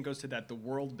world, again, goes to the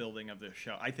world building of the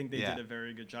show. I think they did a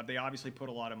very good job. They obviously put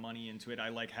a lot of money into it. I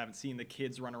like seeing the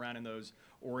kids run around in those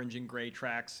orange and gray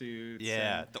tracksuits.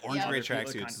 Yeah, the orange and gray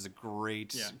tracksuits is a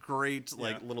great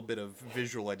little bit of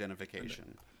visual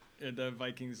identification. The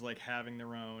Vikings like having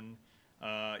their own,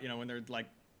 when they're like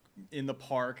in the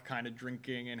park, kind of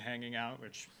drinking and hanging out,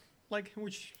 which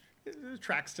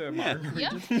tracks to modern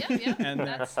regions. Yeah. And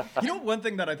one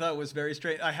thing that I thought was very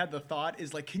strange, I had the thought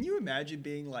is like, can you imagine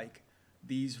being like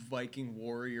these Viking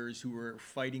warriors who were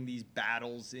fighting these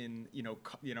battles in,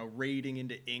 raiding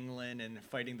into England and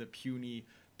fighting the puny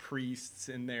priests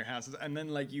in their houses, and then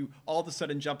like you all of a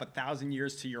sudden jump 1,000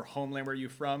 years to your homeland where you're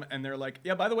from, and they're like,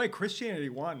 yeah, by the way, Christianity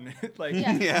won.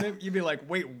 You'd be like,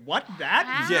 wait, what?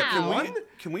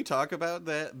 Can we talk about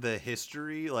the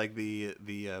history, like the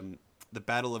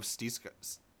Battle of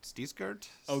Stiesgard?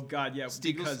 Oh God, yeah,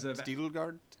 because of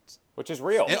Stieglergard, which is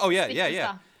real.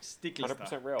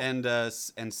 100% real. And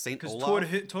Saint Olaf.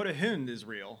 Torehund is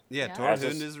real. Yeah,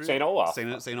 Torehund is real. Saint Olaf.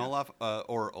 Saint Olaf,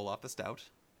 or Olaf the Stout.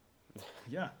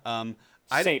 Yeah.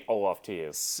 Saint Olaf to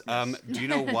you. Do you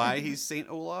know why he's Saint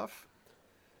Olaf?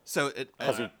 So it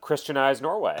Because he Christianized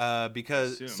Norway.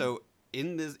 because Assume. so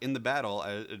in the battle,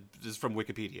 this is from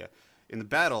Wikipedia. In the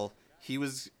battle, he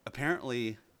was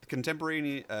apparently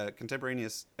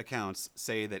contemporaneous accounts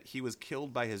say that he was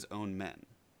killed by his own men.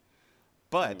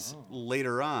 But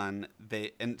later on,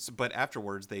 but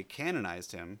afterwards they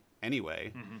canonized him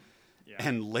anyway. Yeah.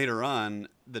 And later on,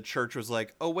 the church was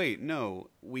like, "Oh wait, no,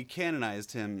 we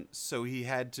canonized him, so he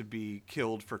had to be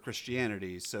killed for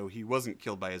Christianity. So he wasn't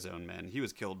killed by his own men; he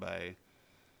was killed by."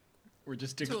 We're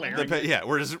just Too declaring. late. it. Yeah,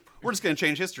 we're just gonna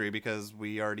change history because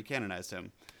we already canonized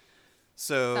him.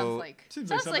 So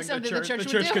Sounds like something the church would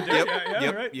do. could do. Yep, Yeah,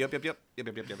 yep, right.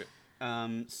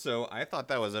 yep. So I thought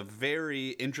that was a very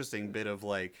interesting bit of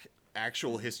like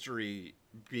actual history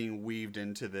being weaved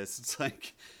into this. It's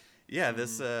like, yeah,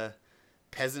 this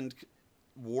peasant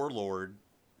warlord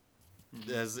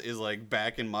is like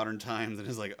back in modern times and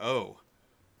is like, oh,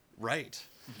 right.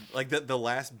 Like the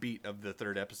last beat of the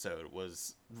third episode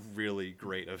was really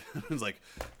great. It was like,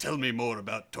 tell me more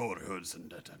about Thor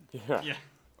Hudson, Yeah.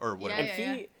 or whatever. Yeah.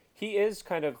 And he is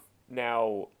kind of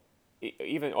now,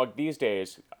 even like these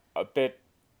days, a bit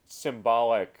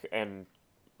symbolic and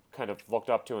kind of looked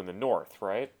up to in the North,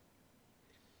 right?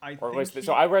 Or at least,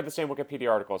 so I read the same Wikipedia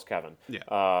article as Kevin.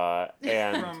 Yeah.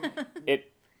 And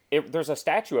there's a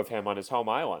statue of him on his home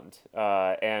island,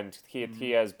 and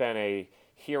he has been a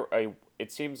hero.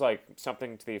 It seems like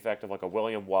something to the effect of like a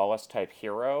William Wallace type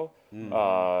hero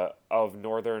of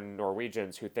northern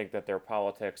Norwegians who think that their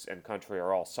politics and country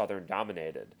are all southern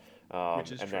dominated,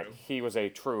 Which is and true. that he was a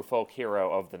true folk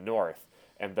hero of the North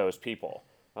and those people,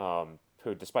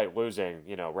 who, despite losing,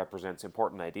 represents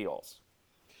important ideals.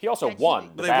 He also Yeah,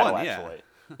 won the They battle, won, yeah. actually.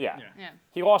 Yeah. Yeah.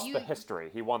 He lost You- the history.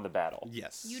 He won the battle.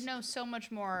 Yes. You know so much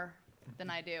more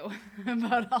than I do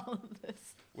about all of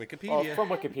this. Wikipedia. From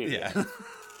Wikipedia. Yeah.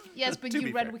 Yes, but To you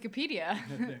be read fair.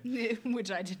 Wikipedia, which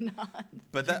I did not.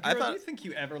 But that, I Girl, do thought you think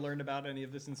you ever learned about any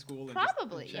of this in school? And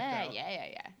Probably, just checked yeah.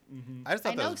 out? I just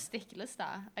thought I that know was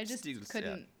Stiklestad. I just Stiklestad,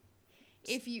 couldn't.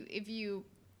 If you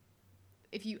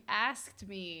asked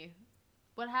me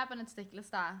what happened at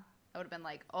Stiklestad, I would have been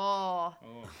like, oh,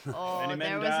 Many men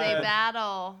there was died. a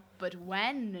battle, but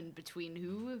when and between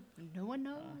who, no one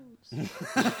knows.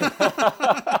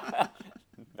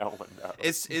 No one knows.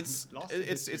 it's Lost to it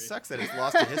history. sucks that it's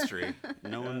lost to history.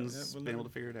 No one's yeah, well, been able to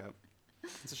figure it out.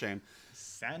 It's a shame.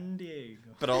 San Diego.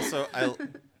 But also,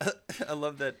 I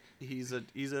love that he's a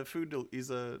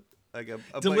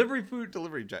Delivery food.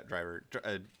 delivery driver,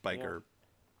 biker.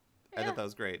 I Yeah. thought that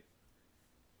was great.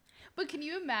 But can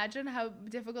you imagine how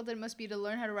difficult it must be to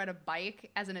learn how to ride a bike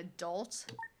as an adult?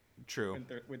 True.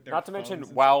 With their Not to mention phones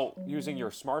and while using your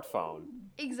smartphone.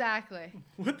 Exactly. stuff.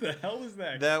 What the hell is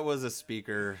that? That was a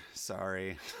speaker.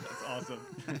 Sorry. That's awesome.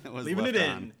 It was Leaving left it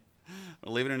on. in.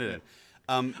 We're leaving it in.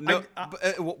 No,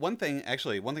 but, one thing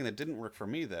that didn't work for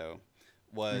me though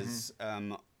was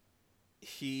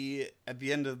he at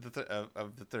the end of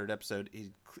the third episode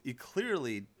he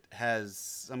clearly has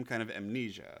some kind of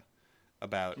amnesia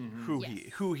about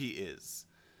who he is,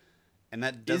 and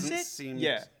that doesn't it? seem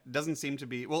Yeah. doesn't seem to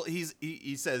be well.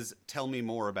 He says, "Tell me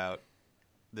more about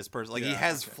this person." Like he Yeah,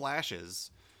 has okay.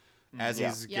 flashes as Yeah.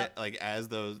 he's Yep. as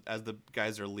the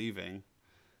guys are leaving.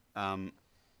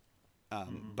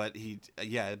 But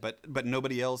but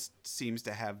nobody else seems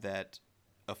to have that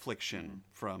affliction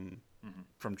from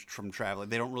traveling.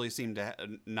 They don't really seem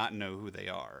to not know who they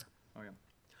are. Oh yeah.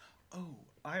 Oh,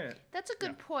 I. That's a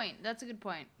good point. That's a good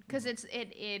point because it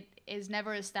is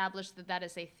never established that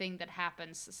is a thing that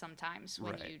happens sometimes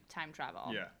when Right. you time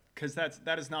travel. Yeah, because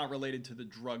that is not related to the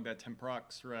drug that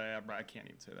tempoxarate. I can't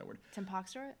even say that word.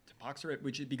 Tempoxarate?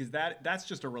 Tempoxarate, because that's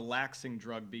just a relaxing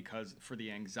drug because for the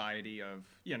anxiety of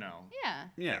Yeah.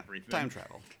 Yeah, Everything. time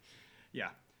travel.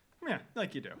 yeah,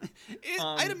 like you do.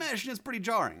 I'd imagine it's pretty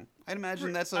jarring. I'd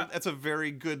imagine that's a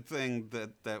very good thing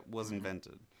that was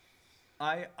invented.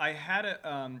 I had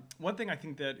one thing I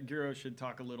think that Giro should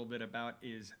talk a little bit about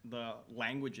is the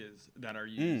languages that are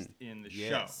used in the show.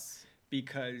 Yes.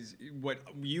 Because what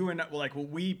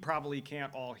we probably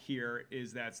can't all hear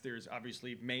is that there's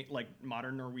obviously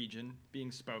modern Norwegian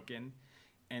being spoken,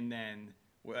 and then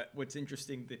what's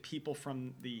interesting, the people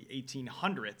from the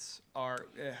 1800s are.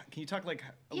 Can you talk like?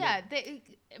 Yeah,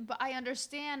 but I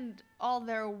understand all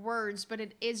their words, but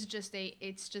it's just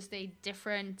a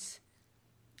different.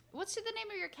 What's the name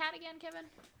of your cat again, Kevin?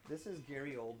 This is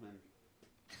Gary Oldman.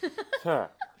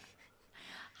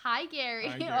 Hi, Gary.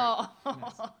 Hi, Gary.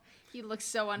 Oh, he looks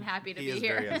so unhappy to He be is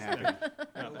here. very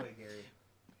unhappy.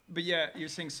 But yeah, you're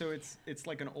saying so it's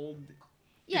like an old.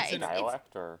 Yeah, It's an it's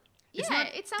Dialect or It's Yeah,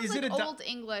 not- it sounds is it like a di- old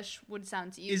English would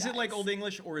sound to you Is it like guys. Old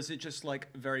English, or is it just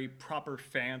like very proper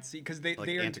fancy? Because they Like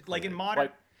they are like antiquated. in modern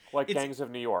like it's- Gangs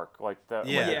of New York, like the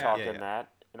Yeah, when they yeah, talk yeah, in yeah.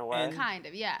 that in a way. And- Kind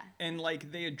of, yeah. and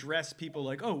like they address people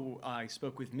like, oh, I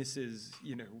spoke with Mrs.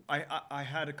 You know, I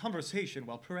had a conversation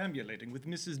while perambulating with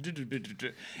Mrs.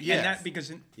 Yes. And that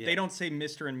because Yeah. they don't say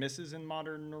Mr. and Mrs. in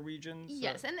modern Norwegian. So.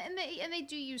 Yes, and they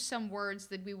do use some words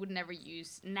that we would never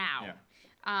use now.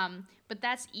 Yeah. But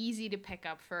that's easy to pick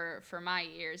up for my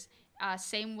ears.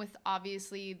 Same with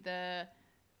obviously the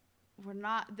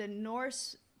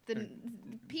Norse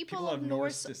people of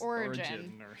Norse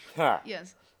origin. or- Ha.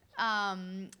 Yes.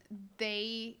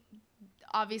 They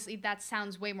obviously that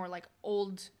sounds way more like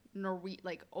old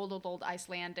old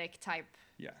Icelandic type.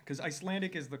 yeah, because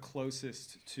Icelandic is the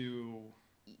closest to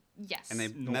Yes. And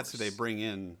that's who they Norse. bring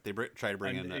in. They try to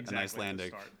bring in exactly an at the Icelandic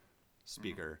start.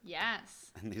 speaker,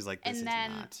 Yes. and he's like, And "This is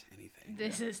then not anything."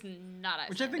 This is not Icelandic.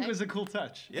 Which I think was a cool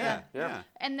touch. Yeah, Yeah. yeah.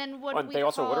 And then what Well, we they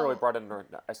also literally call- brought in an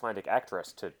Icelandic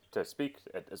actress to speak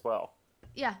it as well.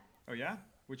 Yeah. Oh yeah,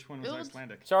 which one was It was-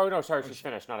 Icelandic? Sorry, she's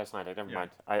finished, not Icelandic. Never Yeah.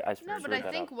 mind. I No, screwed but I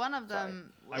that think up. one of Sorry.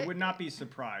 them. I would not be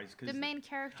surprised because The main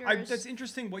character. that's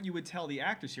interesting what you would tell the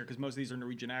actors here because most of these are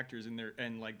Norwegian actors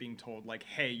and like being told like,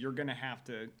 hey, you're gonna have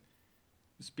to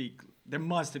speak. There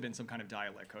must have been some kind of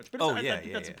dialect coach, but Oh, I yeah, think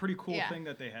yeah, that's yeah. a pretty cool Yeah. thing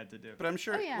that they had to do. But I'm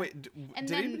sure. Oh, yeah. Wait, And did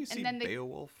then- anybody and see then they-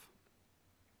 Beowulf?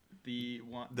 the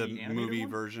The animated movie one?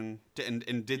 version,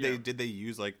 and did Yeah. they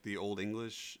use like the Old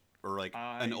English or like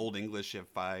an I- Old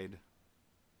Englishified?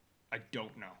 I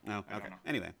don't know. No, I don't okay. know.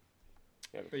 Anyway,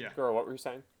 Yeah. But yeah. Girl, what were you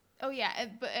saying? Oh yeah,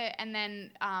 and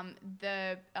then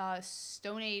the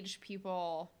Stone Age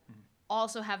people Mm-hmm.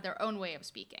 also have their own way of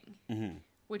speaking,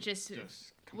 which is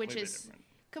Just which completely is different.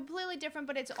 completely different.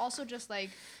 But it's also just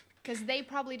like because they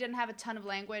probably didn't have a ton of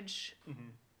language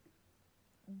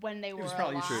when they It were was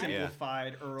probably alive. yeah.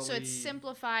 simplified early. So it's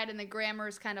simplified and the grammar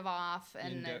is kind of off,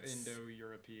 and it's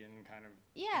Indo-European kind of.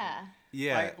 yeah.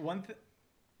 yeah. One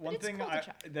it's thing cool to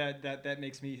try. that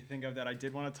makes me think of that I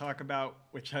did want to talk about,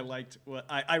 which I liked. Well,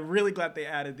 I'm really glad they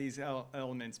added these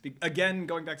elements. Again,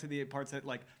 going back to the parts that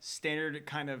like standard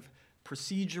kind of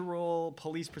procedural,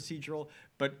 police procedural,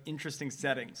 but interesting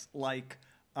settings, like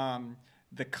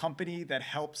the company that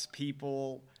helps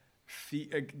people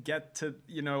get to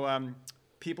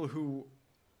people who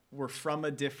were from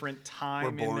a different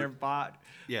time in born- their bot,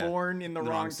 Yeah, born in the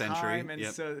wrong century, time, and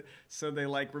yep. so they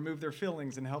like remove their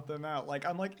feelings and help them out. Like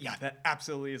I'm like, yeah, that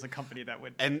absolutely is a company that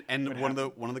would. And would one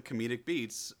happen. of the comedic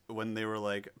beats when they were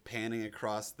like panning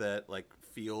across that like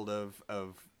field of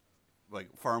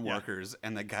like farm Yeah. workers,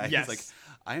 and the guy Yes. is like,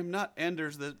 "I am not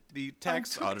Anders, the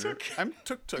tax Tuk auditor. Tuk." I'm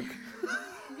Tuk Tuk."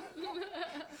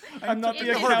 I'm not In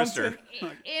the the accountant. harvester.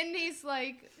 In his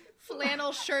like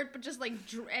flannel shirt, but just like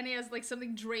and he has like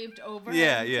something draped over.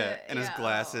 Yeah, him yeah, to- and his yeah.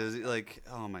 glasses. Like,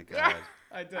 oh my god.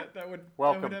 I that would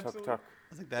Welcome, that would Tuk absolutely- Tuk.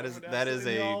 I think that is would that is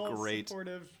absolutely be a all great,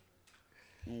 supportive.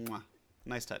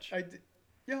 nice touch.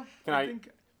 Yeah, Can I I- think.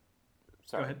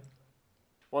 Sorry. Go ahead.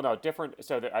 Well, no, different.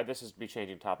 So this is me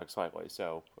changing topic slightly.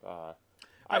 So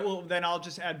I will. Then I'll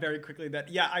just add very quickly that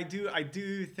yeah, I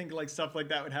do think like stuff like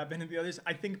that would happen in the others.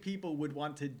 I think people would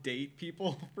want to date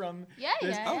people from. Yeah,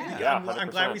 this. yeah, yeah. Yeah, I'm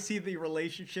glad 100%. we see the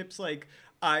relationships. Like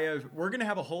we're gonna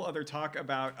have a whole other talk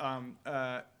about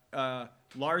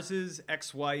Lars's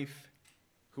ex-wife,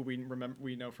 who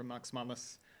we know from Max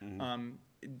Mamas,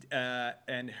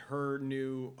 and her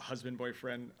new husband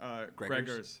boyfriend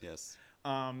Gregor's. Yes.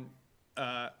 I'm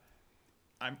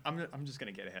just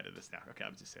gonna get ahead of this now. Okay,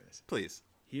 I'll just say this. Please.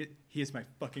 He is my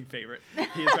fucking favorite.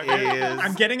 He is my He favorite. is.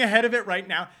 I'm getting ahead of it right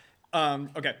now.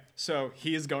 Okay, so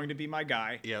he is going to be my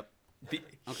guy. Yep.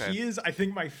 Okay. He is, I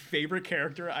think, my favorite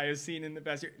character I have seen in the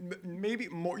past year. Maybe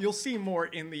more. You'll see more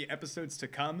in the episodes to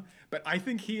come. But I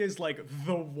think he is like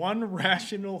the one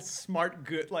rational, smart,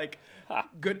 good,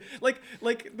 good,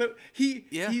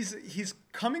 Yeah. he's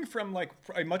coming from like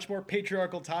a much more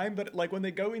patriarchal time. But like when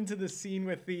they go into the scene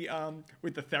with the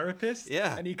therapist,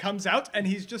 Yeah. and he comes out and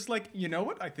he's just like, you know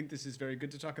what? I think this is very good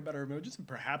to talk about our emotions, and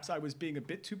perhaps I was being a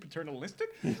bit too paternalistic,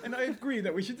 and I agree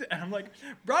that we should. And I'm like,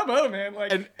 bravo, man!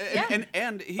 Like,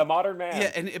 And he, The modern man.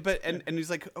 Yeah, and he's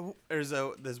like, oh,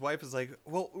 his wife is like,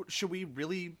 well, should we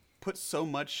really put so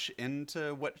much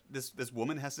into what this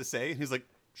woman has to say? And he's like,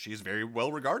 she's very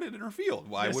well regarded in her field.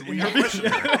 Why Yes, would in we her question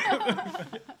her?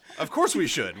 Of course we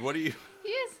should. What do you? He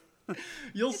is.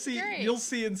 You'll It's see. great. You'll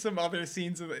see in some other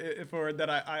scenes for that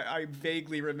I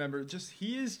vaguely remember.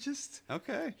 He is just.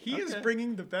 Okay. He is okay.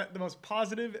 bringing the most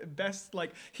positive, best.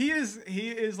 Like he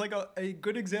is like a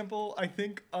good example, I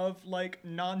think, of like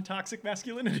non-toxic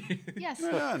masculinity. Yes.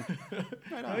 Right on.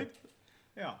 Right on. Right?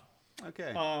 Yeah.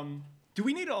 Okay. Do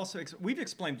we need to also? We've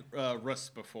explained Rus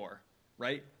before,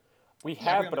 right? We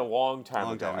have, we but a long time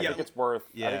Long ago. time I ago. think it's worth.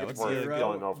 Yeah, I think it's let's worth do it.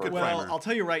 going over. Good Well, primer. I'll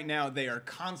tell you right now, they are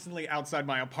constantly outside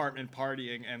my apartment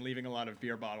partying and leaving a lot of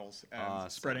beer bottles and Awesome.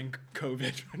 spreading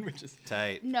COVID, which is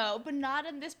Tight. No, but not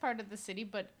in this part of the city,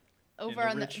 but over the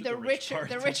on rich- the the rich richer part.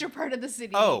 the richer part of the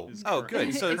city. Is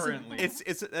Good. So currently.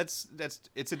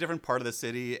 it's a different part of the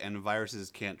city, and viruses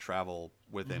can't travel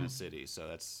within a city. So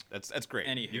that's great.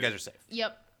 Anywho. You guys are safe.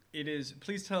 Yep. It is.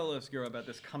 Please tell us, Gura, about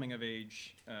this coming of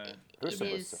age.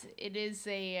 It is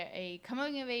a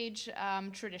coming of age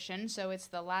tradition. So it's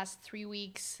the last 3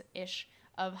 weeks ish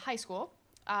of high school,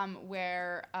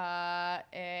 where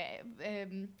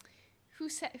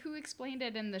who explained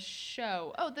it in the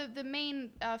show? Oh, the main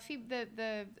Alfhilder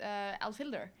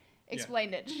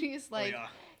explained it. She's like,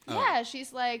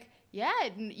 she's like,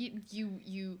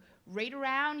 you raid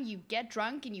around, you get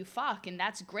drunk, and you fuck, and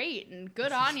that's great, and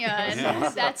good on you, and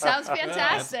that sounds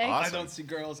fantastic. awesome. I don't see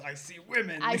girls. I see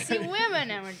women. I see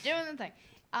women, and we're doing the thing.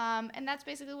 And that's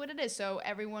basically what it is. So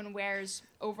everyone wears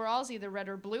overalls, either red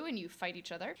or blue, and you fight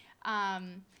each other.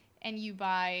 And you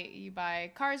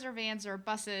buy cars or vans or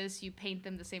buses. You paint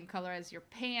them the same color as your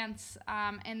pants,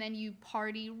 and then you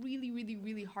party really, really,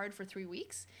 really hard for 3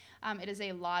 weeks. It is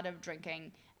a lot of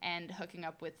drinking and hooking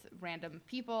up with random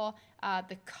people.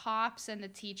 The cops and the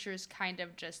teachers kind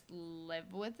of just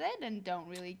live with it and don't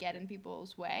really get in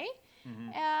people's way.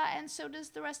 And so does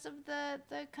the rest of the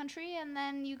country. And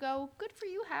then you go, good for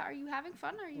you. How are you having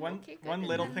fun? Are you okay? Good. One And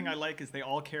little then- thing I like is they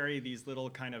all carry these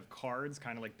little kind of cards,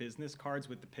 kind of like business cards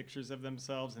with the pictures of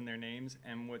themselves and their names.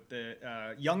 And what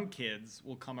the young kids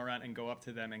will come around and go up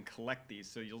to them and collect these.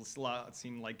 So you'll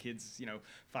seem like kids,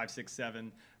 5, 6,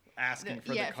 7, asking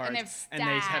for Yeah, the cards, and they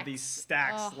have they have these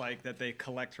stacks Ugh. like that they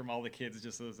collect from all the kids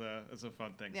just as a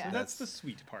fun thing. Yeah. So that's the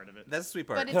sweet part of it. That's the sweet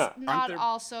part. But it's Aren't not there-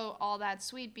 also all that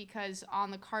sweet because on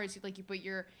the cards, you put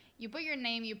your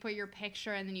name, you put your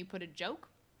picture, and then you put a joke.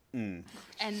 And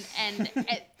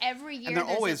every year they're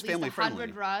there's always at least family-friendly.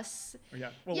 100 Russ.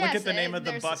 Yeah. Well, Yes, look at the name of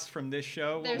the there's- bus from this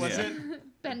show. What There's was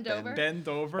it? Bend Over. Bend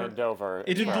Over. Bend over.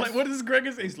 It Yes. what is Greg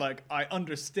is? He's like, I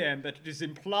understand that it is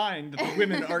implying that the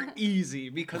women are easy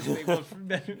because they will.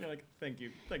 You're like, thank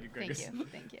you, Greg.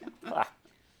 Thank you.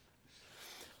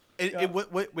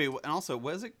 Wait, and also,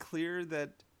 was it clear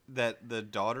that the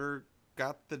daughter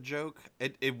got the joke?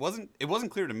 It wasn't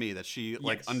clear to me that she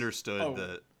Yes. understood Oh.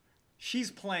 the.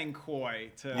 She's playing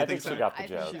coy to. I think she got the I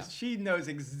think joke. so. She knows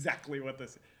exactly what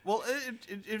this. Well,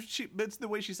 but it's the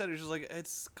way she said it. She's like,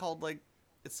 it's called like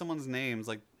it's someone's names,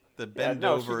 like the Bend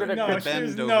no, she Over, didn't- No, the there's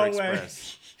Bend no Over way.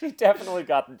 Express. She definitely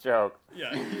got the joke.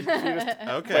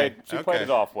 Yeah. Okay, She played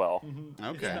it off well.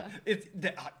 Okay. It's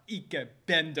they are ikke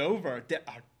bend over. They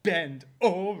are bend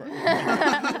over.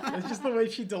 It's just the way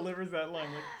she delivers that line.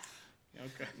 Like,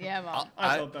 okay. Yeah, Mom.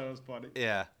 I thought that was funny.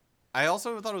 Yeah, I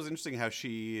also thought it was interesting how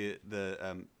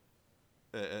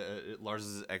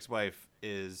Lars's ex-wife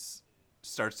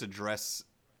starts to dress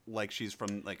like she's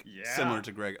from Yeah. similar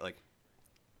to Greg, like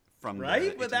from the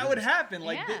Right, but that would 1800s. happen.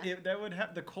 Like Yeah. that would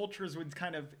have the cultures would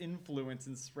kind of influence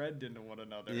and spread into one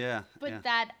another. Yeah, But yeah.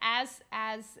 that as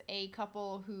a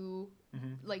couple who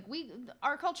like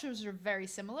our cultures are very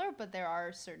similar, but there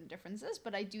are certain differences.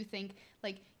 But I do think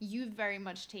like you've very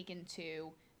much taken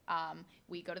to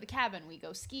we go to the cabin, we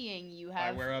go skiing. You I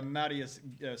have wear a Marius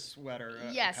sweater.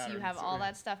 yes, you pattern, have so- all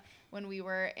that stuff. When we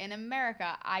were in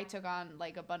America, I took on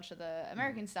like a bunch of the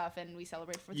American stuff, and we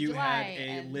celebrate 4th of You July. had a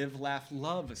and live, laugh,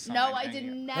 love sign. no, I hanging.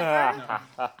 did never.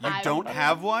 You I don't would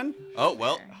have one? Oh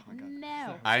well,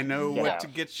 No. I know Yeah. what to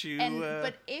get you. And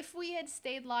but if we had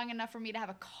stayed long enough for me to have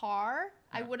a car,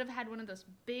 I would have had one of those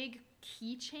big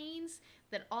keychains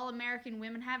that all American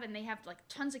women have, and they have like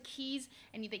tons of keys,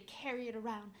 and they carry it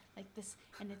around like this,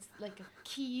 and it's like a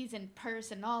keys and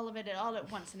purse and all of it all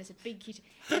at once, and it's a big keychain,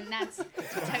 and that's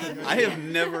technically I have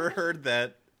never heard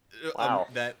that. Wow.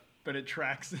 But it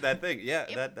tracks. That thing. Yeah,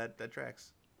 Yep. that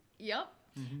tracks. Yep.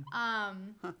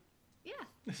 Yeah.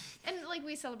 And like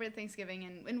we celebrate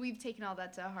Thanksgiving, and we've taken all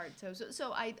that to heart.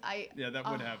 So I Yeah, that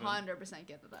would happen. 100%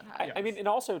 get that happens. I mean, and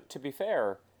also to be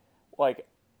fair, like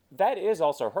that is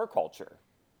also her culture,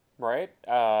 right?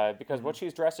 Because what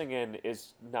she's dressing in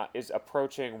is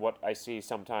approaching what I see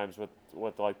sometimes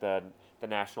with like the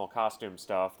national costume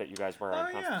stuff that you guys wear on Oh,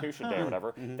 yeah. Constitution Day or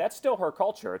whatever. That's still her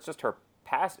culture. It's just her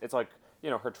past. It's like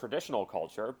her traditional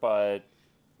culture, but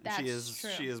That's she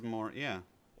true. is more. Yeah.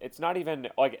 it's not even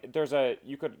like there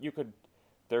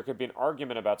could be an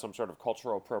argument about some sort of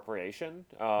cultural appropriation,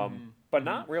 but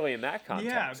not really in that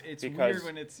context. Yeah, it's because weird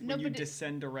when it's No, when you but it-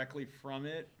 descend directly from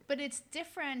it. But it's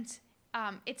different.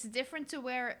 It's different to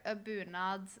wear a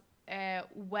bunad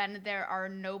when there are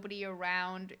nobody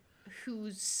around who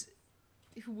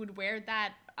would wear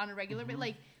that on a regular basis.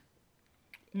 Like,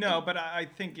 No, but I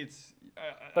think it's.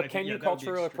 But can you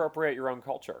culturally appropriate your own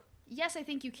culture? yes, I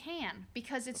think you can,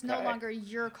 because it's no Okay. longer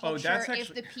your culture that's if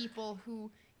actually- the people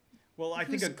Well, I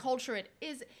think whose culture it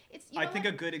is. It's. You know I think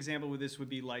what? a good example with this would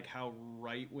be like how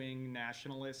right-wing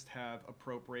nationalists have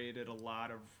appropriated a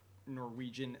lot of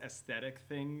Norwegian aesthetic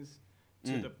things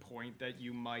to the point that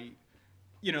you might,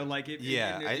 like if you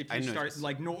I know start this.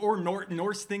 like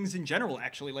Norse things in general.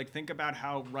 Actually, like think about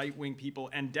how right-wing people,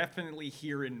 and definitely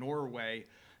here in Norway,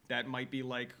 that might be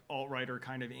like alt-right or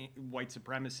kind of white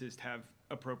supremacist have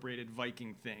appropriated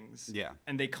Viking things. Yeah.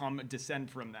 and they descend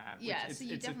from that. which Yeah, it's, so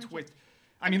you it's a definitely twist.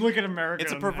 I mean, look at America.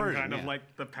 It's a and perversion, kind of yeah.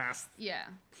 like the past. Yeah.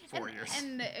 4 years.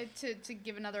 And to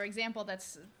give another example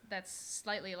that's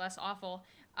slightly less awful,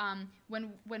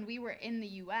 when we were in the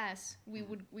U.S., we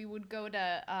would go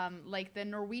to like the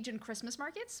Norwegian Christmas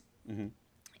markets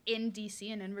in D.C.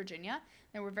 and in Virginia.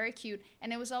 They were very cute,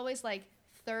 and it was always like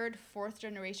third, fourth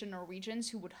generation Norwegians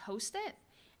who would host it.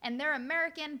 And they're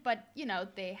American, but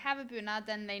they have a bunad,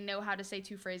 and they know how to say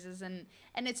two phrases, and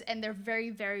they're very,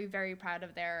 very, very proud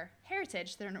of their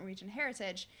heritage, their Norwegian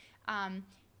heritage, and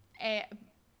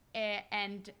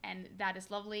that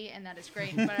is lovely and that is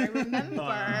great. But I remember,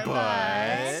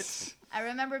 I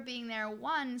remember being there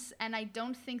once, and I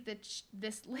don't think that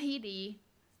this lady,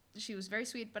 she was very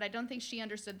sweet, but I don't think she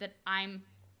understood that I'm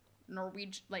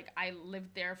Norwegian. Like, I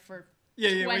lived there for.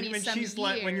 Yeah, 20 when some she's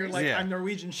like, when you're years. like, Yeah. I'm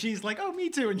Norwegian, she's like, oh, me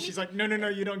too, and she's like, no,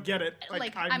 you don't get it.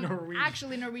 Like I'm Norwegian.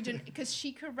 Actually Norwegian, because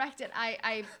she corrected.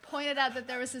 I pointed out that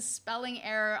there was a spelling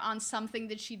error on something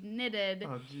that she'd knitted,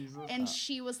 Oh, Jesus. and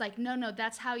she was like, no,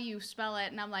 that's how you spell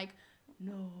it, and I'm like,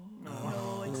 no,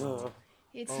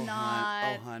 it's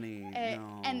not. Oh, honey.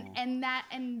 No. And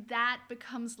that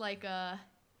becomes like a.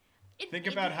 Think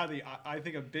about how I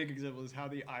think a big example is how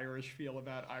the Irish feel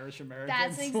about Irish Americans.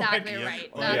 That's exactly Like, right.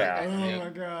 Oh, That's yeah. exactly Oh right. my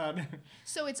God.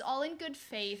 So it's all in good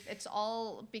faith. It's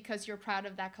all because you're proud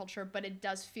of that culture, but it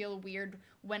does feel weird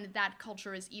when that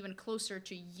culture is even closer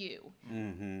to you.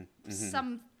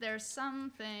 There's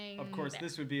something. Of course, there.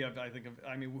 this would be,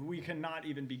 I mean, we cannot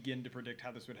even begin to predict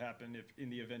how this would happen if,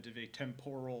 in the event of a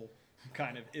temporal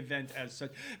kind of event as such.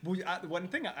 One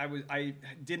thing I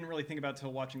didn't really think about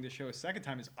till watching the show a second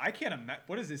time is I can't imagine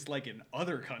what is this like in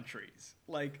other countries.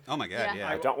 Like, Oh my God, Yeah. yeah.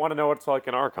 I don't want to know what it's like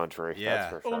in our country. Yeah.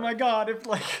 That's for sure. oh my God, if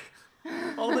like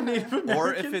all the Native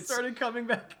Americans it's- started coming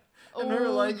back, and Oh, they're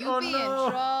like, you'd oh be no,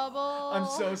 in trouble. I'm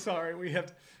so sorry. We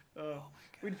have,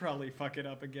 we'd probably fuck it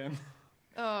up again.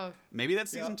 Oh, Maybe that's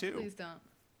season 2. please don't.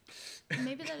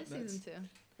 Maybe that is season 2.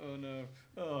 Oh no.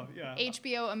 Oh yeah.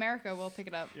 HBO America will pick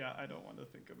it up. Yeah, I don't want to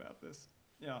think about this.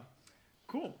 Yeah.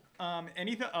 Cool.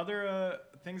 Any other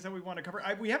things that we want to cover?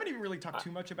 We haven't even really talked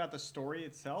too much about the story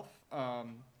itself. But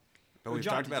we've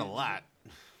John, talked did about you- a lot.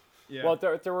 Yeah. Well,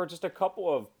 there were just a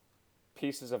couple of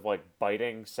pieces of like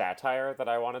biting satire that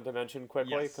I wanted to mention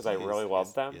quickly Yes. because I Yes, really yes,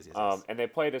 loved them. yes, yes, yes. And they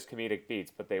played as comedic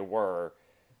beats, but they were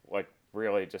like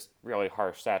really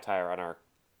harsh satire on our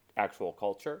actual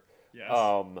culture.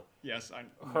 Yes. Yes.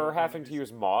 Her having to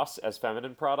use moss as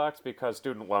feminine products because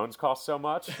student loans cost so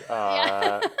much.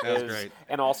 That was great.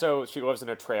 And also, she lives in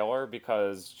a trailer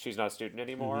because she's not a student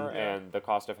anymore, Yeah. and the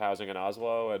cost of housing in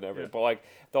Oslo and everything. Yeah. But like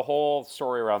the whole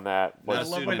story around that I was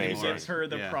love when he amazing. gives her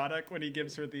the Yeah. product, when he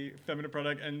gives her the feminine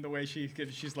product, and the way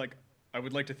she's like, I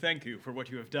would like to thank you for what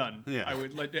you have done. Yeah. I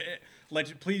would let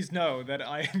you please know that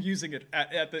I am using it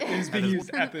it is being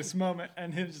used at this moment.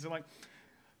 And him just like,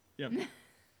 yeah.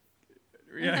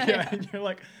 Yeah. And you're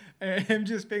like, and him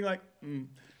just being like,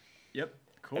 yep,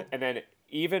 cool. And then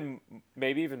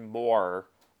maybe even more,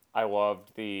 I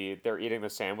loved they're eating the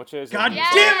sandwiches. God and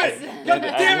Yes! damn it! and God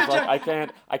he's damn it! like,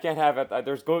 John! I can't have it.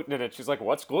 There's gluten in it. She's like,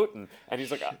 what's gluten? And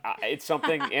he's like, it's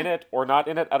something in it or not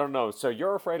in it. I don't know. So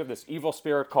you're afraid of this evil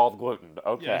spirit called gluten,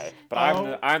 okay? Yes. But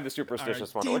Oh. I'm the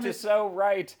superstitious one, damn which it. is so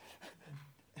right.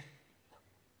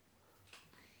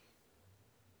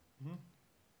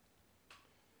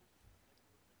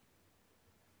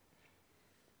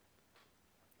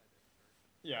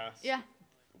 Yeah. Yeah.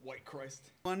 White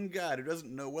Christ. One God who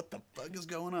doesn't know what the fuck is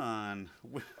going on.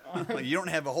 Like, you don't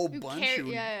have a whole bunch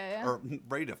who yeah. are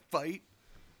ready to fight.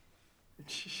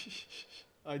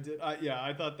 I did.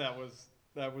 I thought that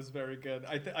was very good.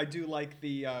 I do like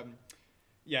the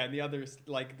and the others,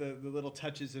 like the little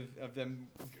touches of them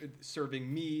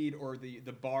serving mead or the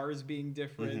bars being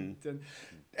different,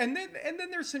 and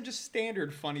then there's some just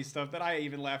standard funny stuff that I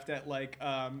even laughed at, like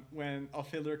when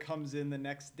Alfilder comes in the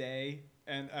next day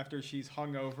and after she's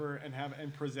hungover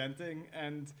and presenting,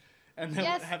 and And then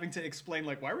Yes. having to explain,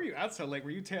 like, why were you out so late?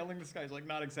 Were you tailing this guy? He's like,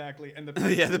 not exactly. And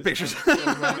the Yeah, the pictures. in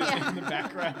the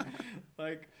background.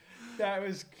 Like, that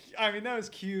was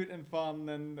cute and fun,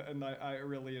 and I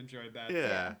really enjoyed that.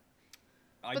 Yeah.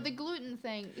 But the gluten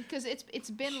thing, because it's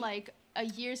been like a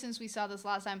year since we saw this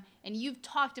last time, and you've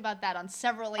talked about that on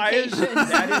several occasions.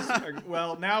 That is,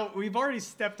 well, now we've already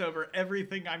stepped over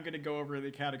everything I'm going to go over in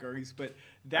the categories, but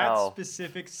that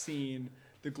specific scene,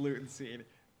 the gluten scene,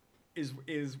 is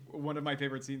one of my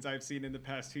favorite scenes I've seen in the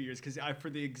past 2 years, because for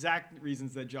the exact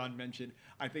reasons that John mentioned.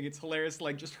 I think it's hilarious,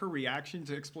 like just her reaction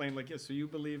to explain, like, yeah, so you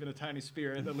believe in a tiny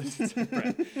spirit that lives inside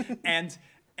bread.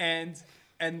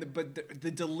 But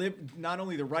not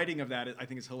only the writing of that I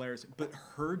think is hilarious, but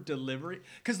her delivery,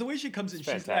 because the way she comes in, she's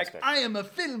fantastic. like, I am a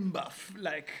film buff,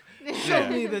 like, show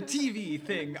me the TV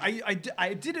thing.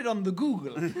 I did it on the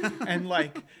Google, and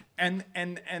like, and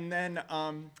then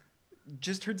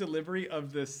just her delivery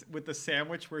of this with the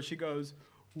sandwich where she goes,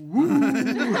 woo,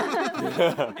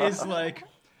 is like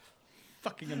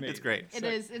fucking amazing. It's great.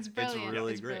 It's brilliant.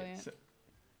 really it's great. Brilliant.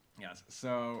 Yes,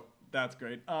 so that's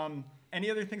great. Any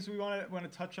other things we want to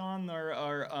touch on,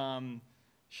 or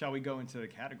shall we go into the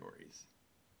categories?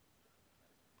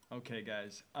 Okay,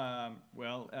 guys.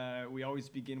 We always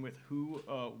begin with who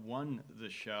won the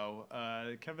show.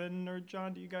 Kevin or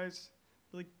John, do you guys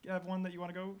really have one that you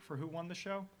want to go for? Who won the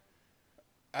show?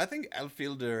 I think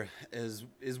Outfielder is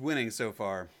winning so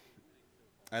far.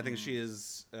 I think she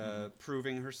is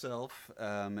proving herself.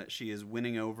 She is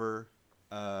winning over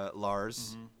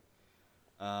Lars.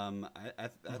 I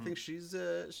think she's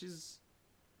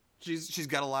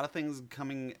got a lot of things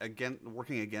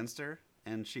working against her,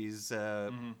 and she's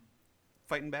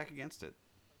fighting back against them.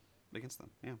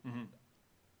 Yeah.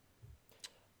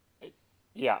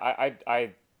 Yeah,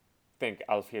 I think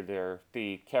Alfhild,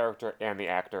 the character and the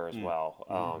actor as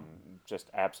well,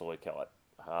 just absolutely kill it,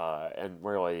 and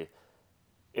really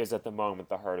is at the moment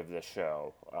the heart of this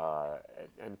show,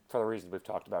 and for the reasons we've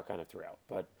talked about kind of throughout.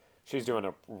 But she's doing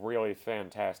a really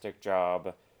fantastic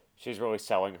job. She's really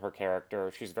selling her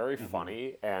character. She's very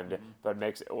funny, and but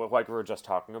makes it, like we were just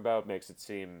talking about, makes it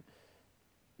seem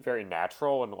very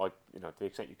natural, and like, to the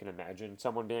extent you can imagine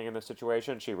someone being in this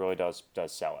situation, she really does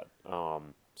sell it.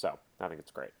 So I think it's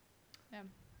great. Yeah.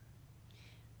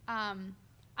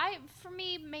 For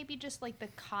me, maybe just like the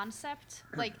concept,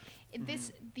 like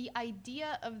the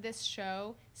idea of this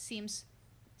show seems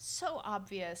so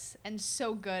obvious and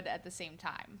so good at the same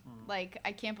time. Like,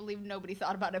 I can't believe nobody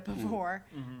thought about it before.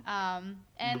 And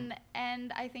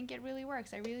I think it really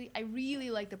works. I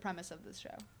really like the premise of this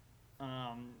show.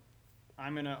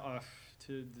 I'm gonna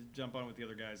to jump on with the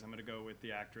other guys. I'm gonna go with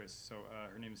the actress. So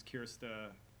her name is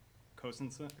Kirsta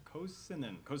Kosonen.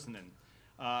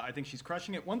 I think she's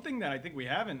crushing it. One thing that I think we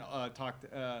haven't talked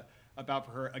about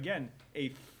for her, again, a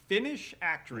Finnish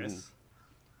actress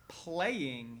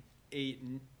playing a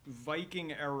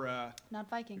Viking era, Not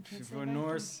Viking. Can't say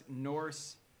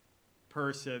Norse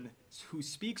person who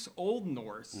speaks Old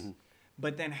Norse,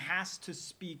 but then has to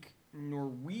speak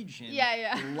Norwegian,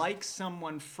 like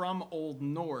someone from Old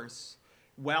Norse,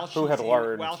 while she's at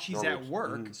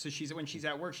work. So when she's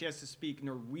at work, she has to speak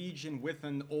Norwegian with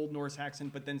an Old Norse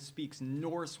accent, but then speaks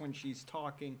Norse when she's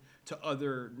talking to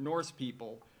other Norse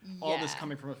people. All this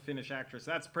coming from a Finnish actress.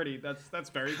 That's very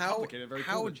complicated. Very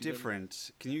how cool that she did it.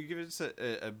 different? Can you give us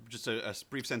just a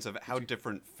brief sense of how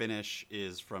different Finnish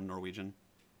is from Norwegian?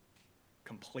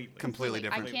 Completely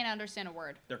different. I can't understand a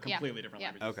word. They're completely different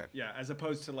languages. Okay. Yeah, as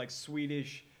opposed to like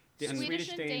Swedish and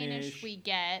Danish we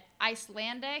get.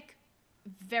 Icelandic,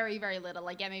 very, very little.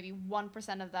 Like, maybe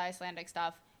 1% of the Icelandic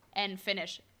stuff. And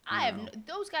Finnish.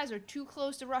 Those guys are too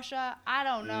close to Russia. I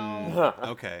don't know.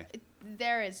 Okay.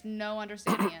 There is no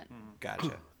understanding it.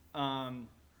 Gotcha.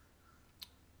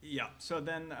 Yeah. So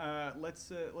then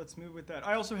let's move with that.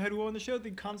 I also had on the show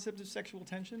the concept of sexual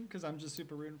tension, because I'm just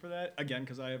super rooting for that. Again,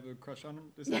 because I have a crush on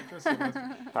this actress. So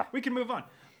we can move on.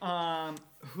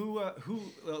 Who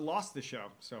lost the show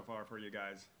so far for you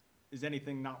guys? Is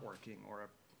anything not working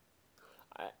or?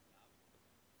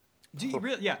 Do you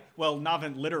really? Yeah. Well,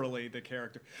 Navin, literally the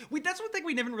character. That's one thing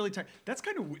we never really talked. That's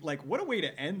kind of like, what a way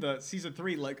to end the season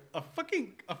 3. Like a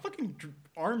fucking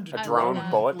armed drone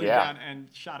bullet, down and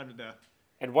shot him to death.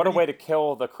 And what a way to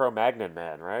kill the Cro-Magnon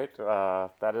man, right?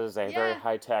 That is a very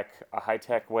high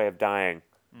tech way of dying.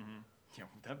 Yeah,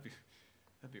 that'd be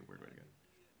a weird way to go.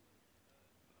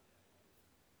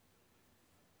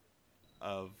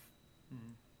 Of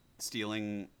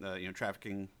stealing,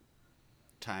 trafficking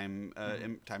time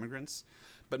immigrants,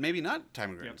 but maybe not time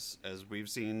immigrants, as we've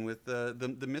seen with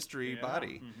the mystery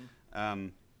body.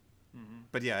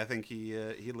 But yeah, I think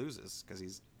he loses because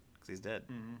he's dead.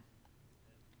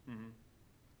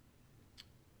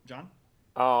 John?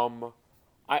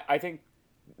 I think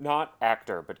not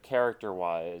actor, but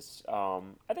character-wise,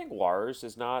 I think Lars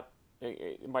is not.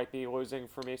 It might be losing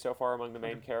for me so far among the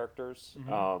main characters.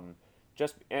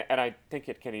 And I think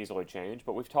it can easily change.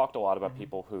 But we've talked a lot about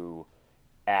people who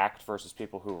act versus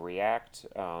people who react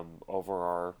over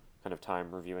our kind of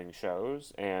time reviewing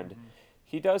shows, and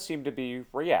he does seem to be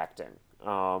reacting.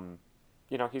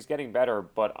 He's getting better,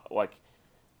 but like,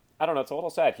 I don't know, it's a little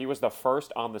sad. He was the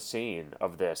first on the scene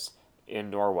of this in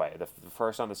Norway, the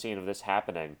first on the scene of this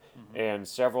happening, and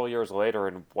several years later,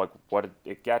 and like, what did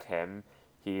it get him?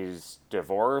 He's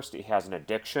divorced. He has an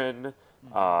addiction.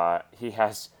 He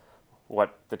has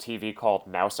what the TV called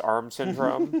mouse arm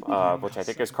syndrome, which I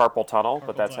think is carpal tunnel,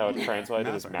 but that's how it's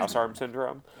translated as mouse arm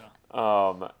syndrome.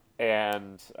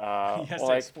 And he has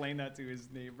to explain that to his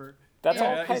neighbor. That's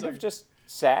all kind of just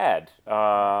sad.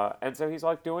 And so he's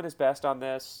like doing his best on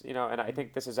this, and I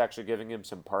think this is actually giving him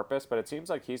some purpose, but it seems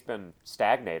like he's been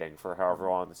stagnating for however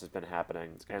long this has been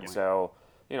happening. And so,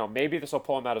 maybe this will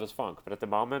pull him out of his funk, but at the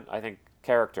moment, I think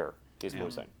character he's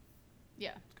losing.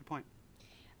 Yeah. That's a good point.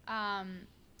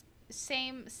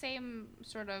 Same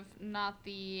sort of, not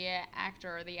the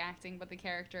actor or the acting, but the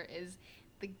character is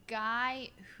the guy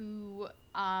who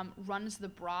runs the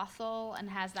brothel and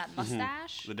has that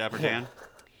mustache. The Dapper Dan.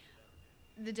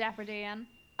 The Dapper Dan.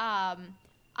 The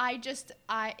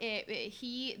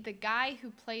guy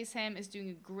who plays him is doing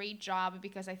a great job,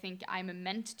 because I think I'm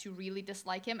meant to really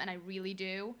dislike him, and I really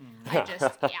do.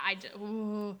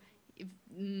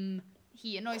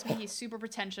 He annoys me. He's super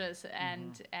pretentious,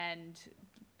 and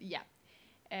yeah.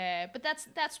 But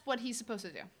that's what he's supposed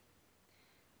to do.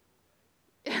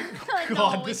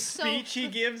 God, the speech he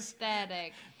gives.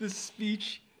 Pathetic. The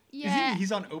speech. Yeah.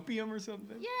 He's on opium or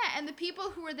something? Yeah, and the people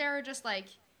who were there are just like,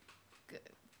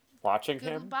 watching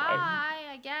him. Goodbye,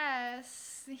 I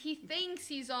guess. He thinks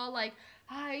he's all like,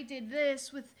 I did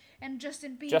this with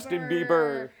Justin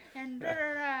Bieber. And da,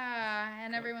 da, da.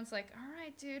 And everyone's like, all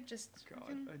right, dude, just go.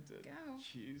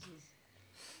 Jesus.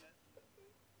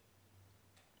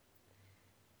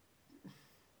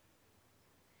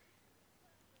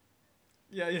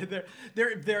 Yeah,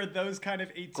 they're those kind of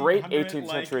 1800 great 18th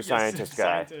century scientist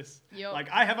guy. Yep. Like,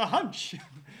 I have a hunch.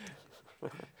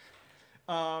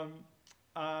 I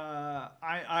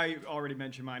already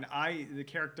mentioned mine. The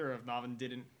character of Navin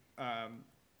didn't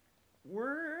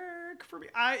work for me.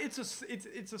 It's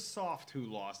a soft who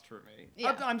lost for me.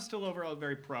 Yeah. I'm still overall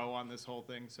very pro on this whole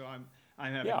thing, so I'm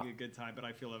having a good time. But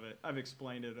I feel I've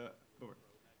explained it.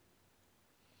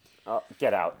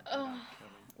 Get out.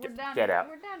 We're done. Get out.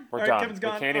 We're done. We're All right, done. Kevin's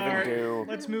gone. We can't even All right, do.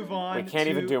 Let's move on. We can't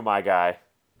even do my guy.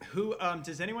 Who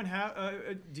does anyone have?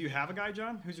 Do you have a guy,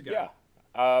 John? Who's your guy?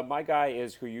 Yeah. My guy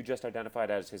is who you just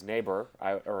identified as his neighbor.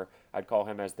 I'd call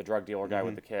him as the drug dealer guy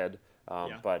with the kid,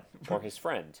 but or his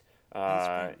friend.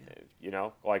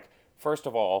 Like, first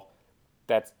of all,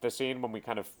 that's the scene when we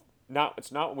kind of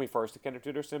it's not when we first get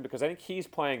introduced him, because I think he's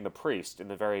playing the priest in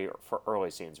the very early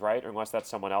scenes, right? Unless that's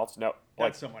someone else. No,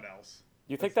 That's someone else.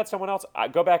 You think that's someone else?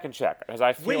 Go back and check, because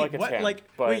I feel like it's him.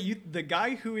 The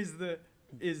guy who is the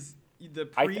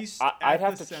priest I'd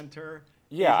have at the to center.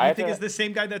 Yeah, you think is the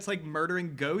same guy that's like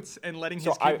murdering goats and letting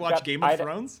his kid watch Game of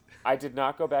Thrones? I did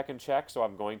not go back and check, so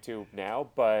I'm going to now.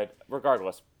 But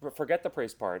regardless, forget the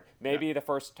priest part. Maybe the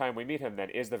first time we meet him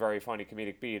then is the very funny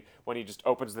comedic beat when he just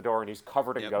opens the door and he's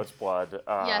covered in goat's blood.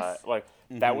 Yes.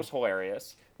 That was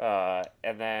hilarious.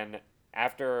 And then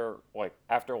after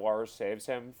Lars saves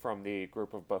him from the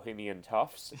group of bohemian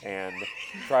toughs and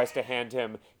tries to hand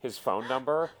him his phone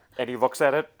number, and he looks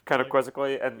at it kind of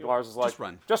quizzically, and Lars is like,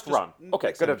 Just run.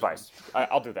 Okay, good advice.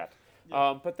 I'll do that.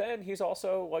 But then he's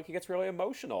also like, he gets really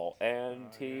emotional, and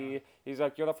he's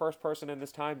like, you're the first person in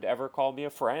this time to ever call me a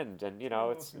friend, and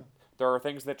there are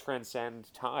things that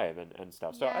transcend time and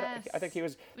stuff. So Yes. I think he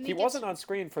wasn't on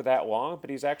screen for that long, but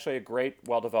he's actually a great,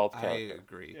 well-developed I character.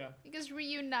 agree. Yeah. He gets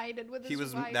reunited with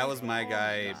his wife. That was my Oh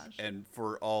guy, gosh. and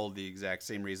for all the exact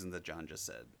same reasons that John just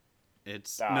said.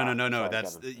 It's Ah, no. sorry,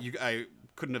 That's Kevin. I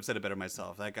couldn't have said it better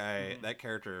myself. That guy, that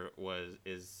character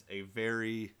is a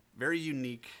very, very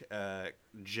unique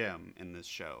gem in this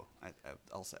show.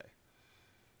 I'll say.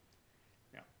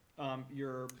 Yeah.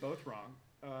 You're both wrong.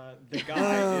 The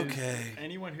guy is Okay.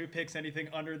 anyone who picks anything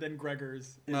under than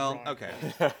Gregor's is Well, wrong. okay.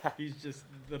 He's just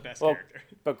the best Well, character.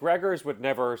 but Gregor's would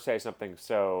never say something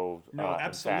so No, emphatic.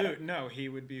 absolute. No, he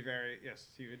would be very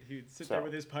he would sit there So.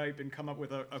 with his pipe and come up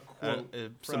with a quote.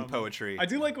 Some from- poetry. I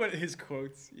do like what his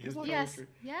quotes. His Yes.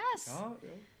 poetry. Yes. Oh,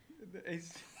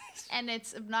 he's- And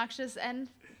it's obnoxious and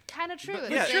kind of true at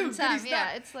yeah, the same true, but time. he's Yeah,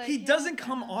 not- it's like he doesn't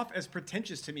come off as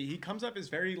pretentious to me. He comes up as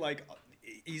very like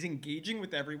he's engaging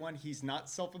with everyone. He's not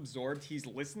self-absorbed. He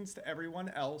listens to everyone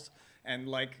else, and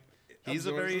like He's a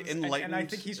absorbs very them. enlightened, And I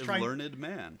think he's trying. learned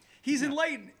man. He's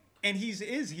enlightened. And he's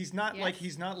not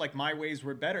Yes. like my ways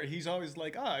were better. He's always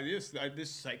like, this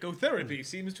psychotherapy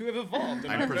seems to have evolved.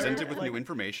 And I'm presented very, with like, new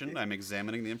information. I'm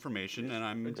examining the information, and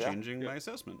I'm Yeah. changing my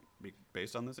assessment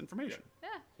based on this information. Yeah,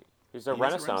 He's a He's a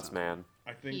Renaissance Renaissance man.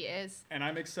 I think he is. and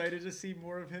I'm excited to see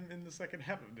more of him in the second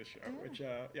half of this show. Which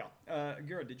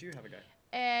Gura, did you have a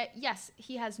guy? Yes,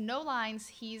 he has no lines.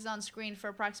 He's on screen for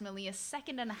approximately a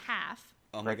second and a half.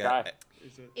 Oh my Great god! guy.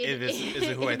 Is it? Is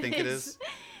it who I think it is?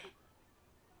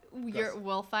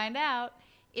 We'll find out.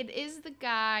 It is the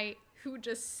guy who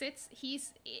just sits.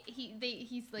 He's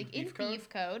like in Beef code? beef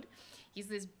code. He's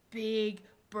this big,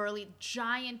 burly,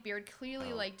 giant beard,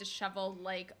 clearly like disheveled,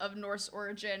 like of Norse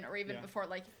origin, or even Yeah. before,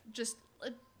 like just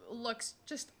it looks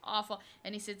just awful.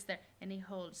 And he sits there and he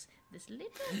holds this little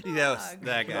dog. Yes,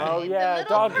 that guy. Oh, yeah, the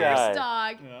little dog purse guy.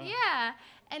 dog. Yeah. Yeah,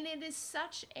 and it is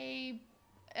such a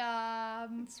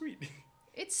Sweet.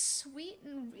 it's sweet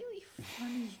and really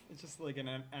funny. It's just like an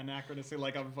anachronistic,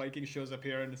 like a Viking shows up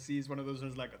here and sees one of those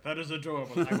and is like, that is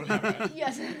adorable. I will have that.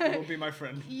 Yes. You will be my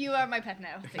friend. You are my pet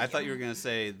now. Thank I thought you were gonna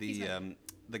say the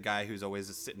my- guy who's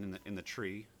always sitting in the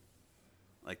tree,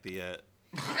 like the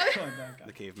That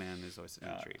guy. caveman is always sitting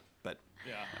in the Yeah. tree. But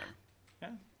Yeah. Yeah.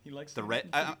 He likes the to- red,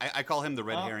 I call him the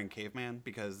red Oh. herring caveman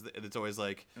because it's always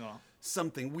like Oh,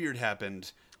 something weird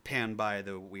happened, panned by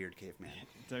the weird caveman.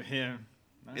 to him.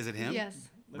 Is it him? Yes.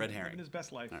 Red Living herring. his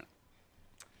best life.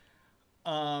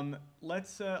 All right.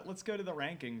 Let's go to the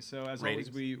rankings. So as Ratings.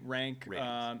 always, we rank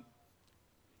Ratings.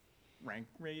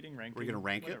 ranking. We're gonna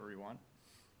rank it? whatever we want.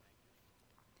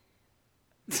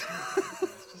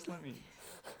 Just let me.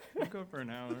 We'll go for an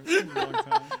hour. It's been a long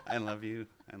time. I love you,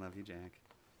 Jack.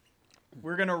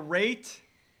 We're gonna rate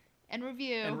And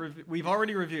review. and we've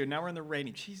already reviewed. Now we're in the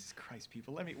rating. Jesus Christ,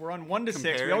 people! We're on 1 to 6.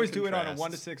 Compare We always and do it on a contrast.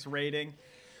 1 to 6 rating.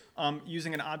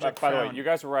 Using an But object by the way, found. you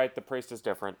guys were right. The priest is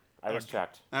different. I just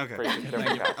checked. Okay. Priest is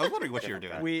different. guy. I was wondering what you were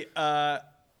doing. We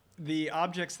the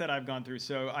objects that I've gone through.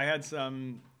 So I had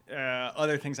some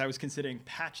other things I was considering: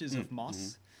 patches of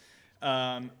moss,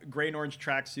 gray and orange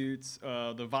tracksuits,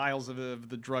 the vials of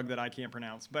the drug that I can't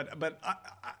pronounce. But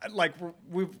like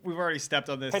we've already stepped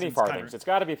on this. Penny It's kind of- farthings. It's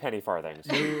got to be penny farthings.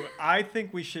 I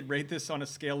think we should rate this on a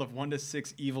scale of 1 to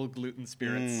 6 evil gluten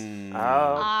spirits. Mm. Oh,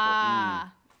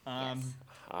 Ah. Yes.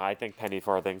 I think penny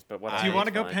farthings, but what? Do you want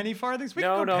to go fine. penny farthings? We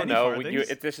No, can go no, penny no.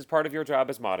 farthings. This is part of your job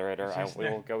as moderator. Just We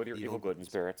will go with your evil evil gluten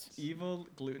spirits. Evil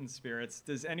gluten spirits.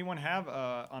 Does anyone have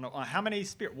how many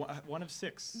spirit? 1 of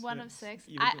 6. One of 6.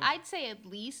 Evil gluten- I'd say at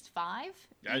least 5.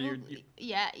 Yeah, evil,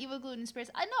 you- evil gluten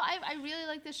spirits. I really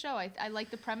like this show. I like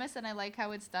the premise and I like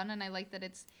how it's done and I like that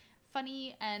it's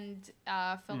funny and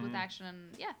filled Mm-hmm. with action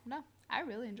and I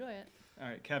really enjoy it. All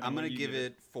right, Kevin. I'm what gonna do you give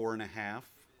it 4.5.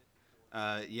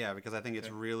 Yeah, because I think it's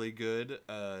Okay. really good.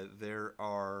 There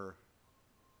are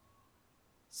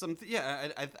some.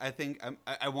 I think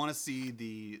I want to see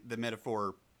the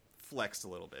metaphor flexed a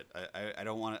little bit. I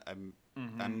don't want to.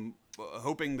 I'm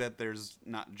hoping that there's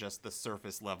not just the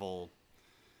surface level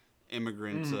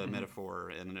immigrant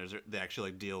metaphor, and they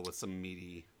actually deal with some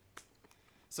meaty.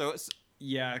 So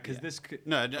Yeah, because this could.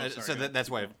 no, Oh, sorry, so go ahead. that's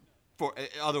why.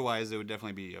 Otherwise, it would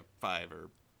definitely be a 5 or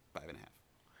 5.5.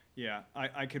 Yeah,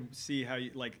 I could see how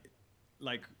you like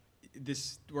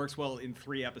this works well in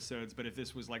 3 episodes, but if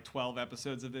this was like 12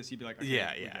 episodes of this, you'd be like, okay,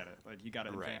 Yeah, we yeah. get it. Like you got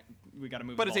to Right. we got to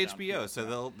move. But the it's ball HBO, down.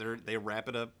 so they wrap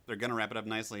it up. They're gonna wrap it up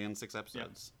nicely in 6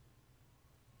 episodes.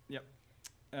 Yep.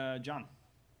 John,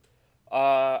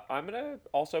 I'm gonna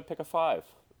also pick a 5.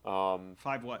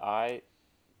 5 what?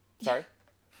 Sorry.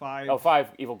 5. Oh,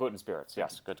 5 evil gluten spirits.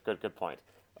 Yes, good point.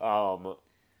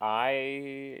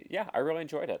 I really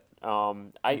enjoyed it.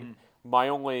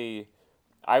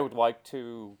 I would like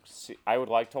to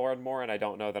learn more, and I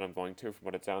don't know that I'm going to from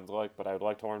what it sounds like, but I would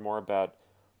like to learn more about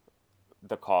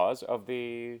the cause of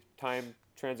the time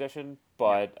transition.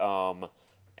 But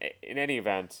in any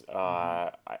event,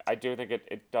 I do think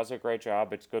it does a great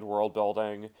job. It's good world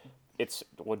building. It's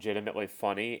legitimately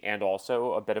funny and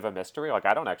also a bit of a mystery. Like,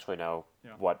 I don't actually know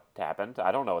what happened.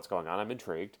 I don't know what's going on. I'm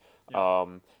intrigued. Yeah.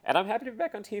 And I'm happy to be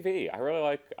back on TV. I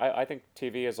really I think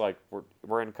TV is like,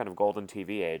 we're in kind of golden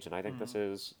TV age, and I think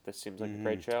this seems like a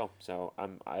great show. So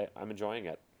I'm enjoying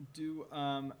it.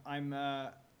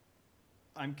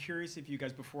 I'm curious if you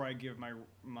guys, before I give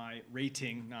my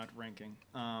rating, not ranking,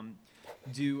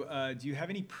 do you have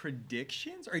any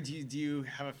predictions, or do you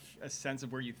have a sense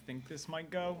of where you think this might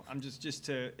go? I'm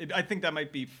I think that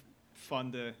might be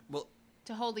fun to. Well,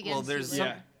 To hold against there's you some-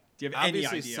 later. Do you have any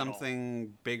obviously idea at all?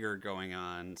 something bigger going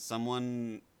on.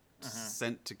 Someone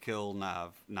sent to kill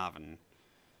Navin.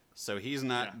 So he's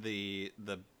not Yeah.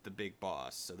 the big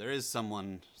boss. So there is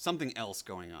something else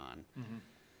going on.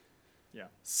 Yeah.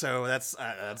 So that's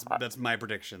my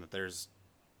prediction, that there's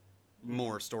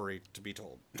more story to be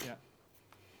told. Yeah.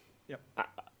 Yep.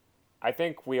 I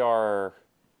think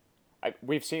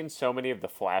we've seen so many of the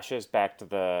flashes back to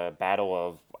the battle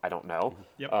of, I don't know,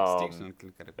 Yep.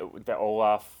 the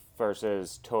Olaf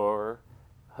versus Torhund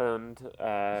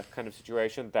kind of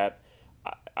situation, that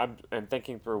I'm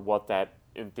thinking through what that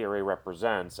in theory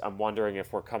represents. I'm wondering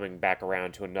if we're coming back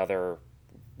around to another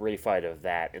refight of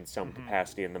that in some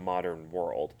capacity in the modern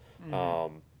world.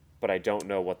 But I don't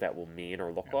know what that will mean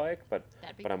or look like, but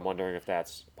I'm cool. wondering if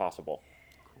that's possible.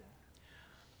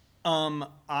 And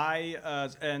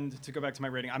to go back to my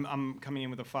rating, I'm coming in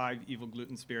with a 5 evil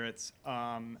gluten spirits.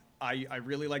 I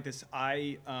really like this.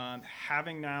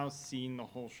 Having now seen the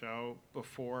whole show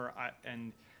before,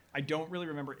 and I don't really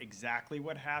remember exactly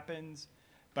what happens,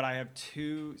 but I have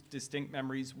 2 distinct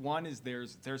memories. One is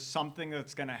there's something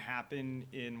that's going to happen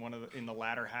in the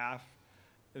latter half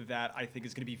that I think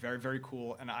is going to be very, very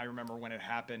cool. And I remember when it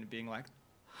happened being like,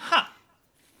 ha,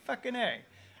 fucking A.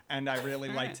 And I really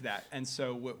liked that. And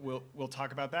so we'll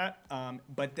talk about that.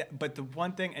 But the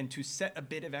one thing, and to set a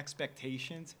bit of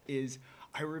expectations, is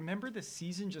I remember the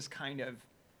season just kind of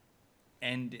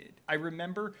ended. I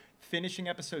remember finishing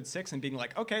episode 6 and being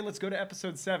like, okay, let's go to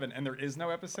episode 7. And there is no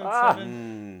episode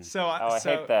 7. So I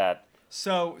hate that.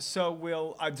 So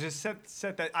we'll just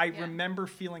set that. I remember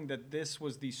feeling that this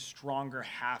was the stronger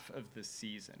half of the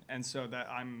season, and so that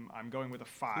I'm going with a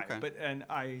 5. Okay. But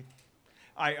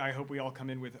I hope we all come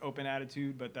in with open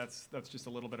attitude. But that's just a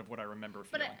little bit of what I remember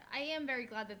But feeling. I am very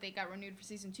glad that they got renewed for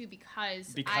season 2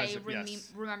 because Because of-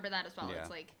 yes. remember that as well. Yeah. It's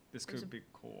like This it was could be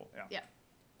cool. Yeah. yeah.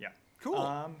 Yeah.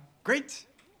 Cool. Great.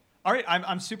 All right,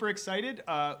 I'm super excited.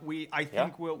 I think Yeah.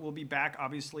 we'll be back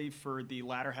obviously for the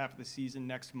latter half of the season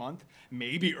next month.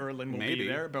 Maybe Erlen will Maybe. be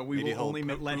there, but we Maybe will he'll only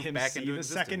let poof him back see into the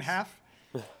second existence. half.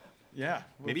 Yeah.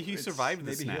 Maybe he it's- survived the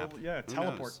maybe snap. he'll- Yeah, Who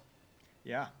teleport. knows?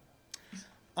 Yeah.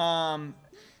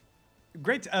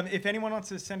 Great. If anyone wants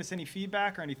to send us any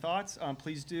feedback or any thoughts,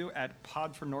 please do at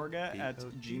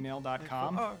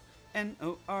podfornorga@gmail.com.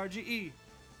 Norge.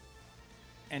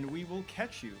 And we will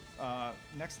catch you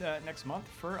next month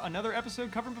for another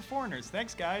episode covering Beforeigners.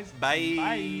 Thanks, guys.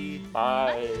 Bye. Bye.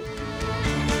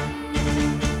 Bye.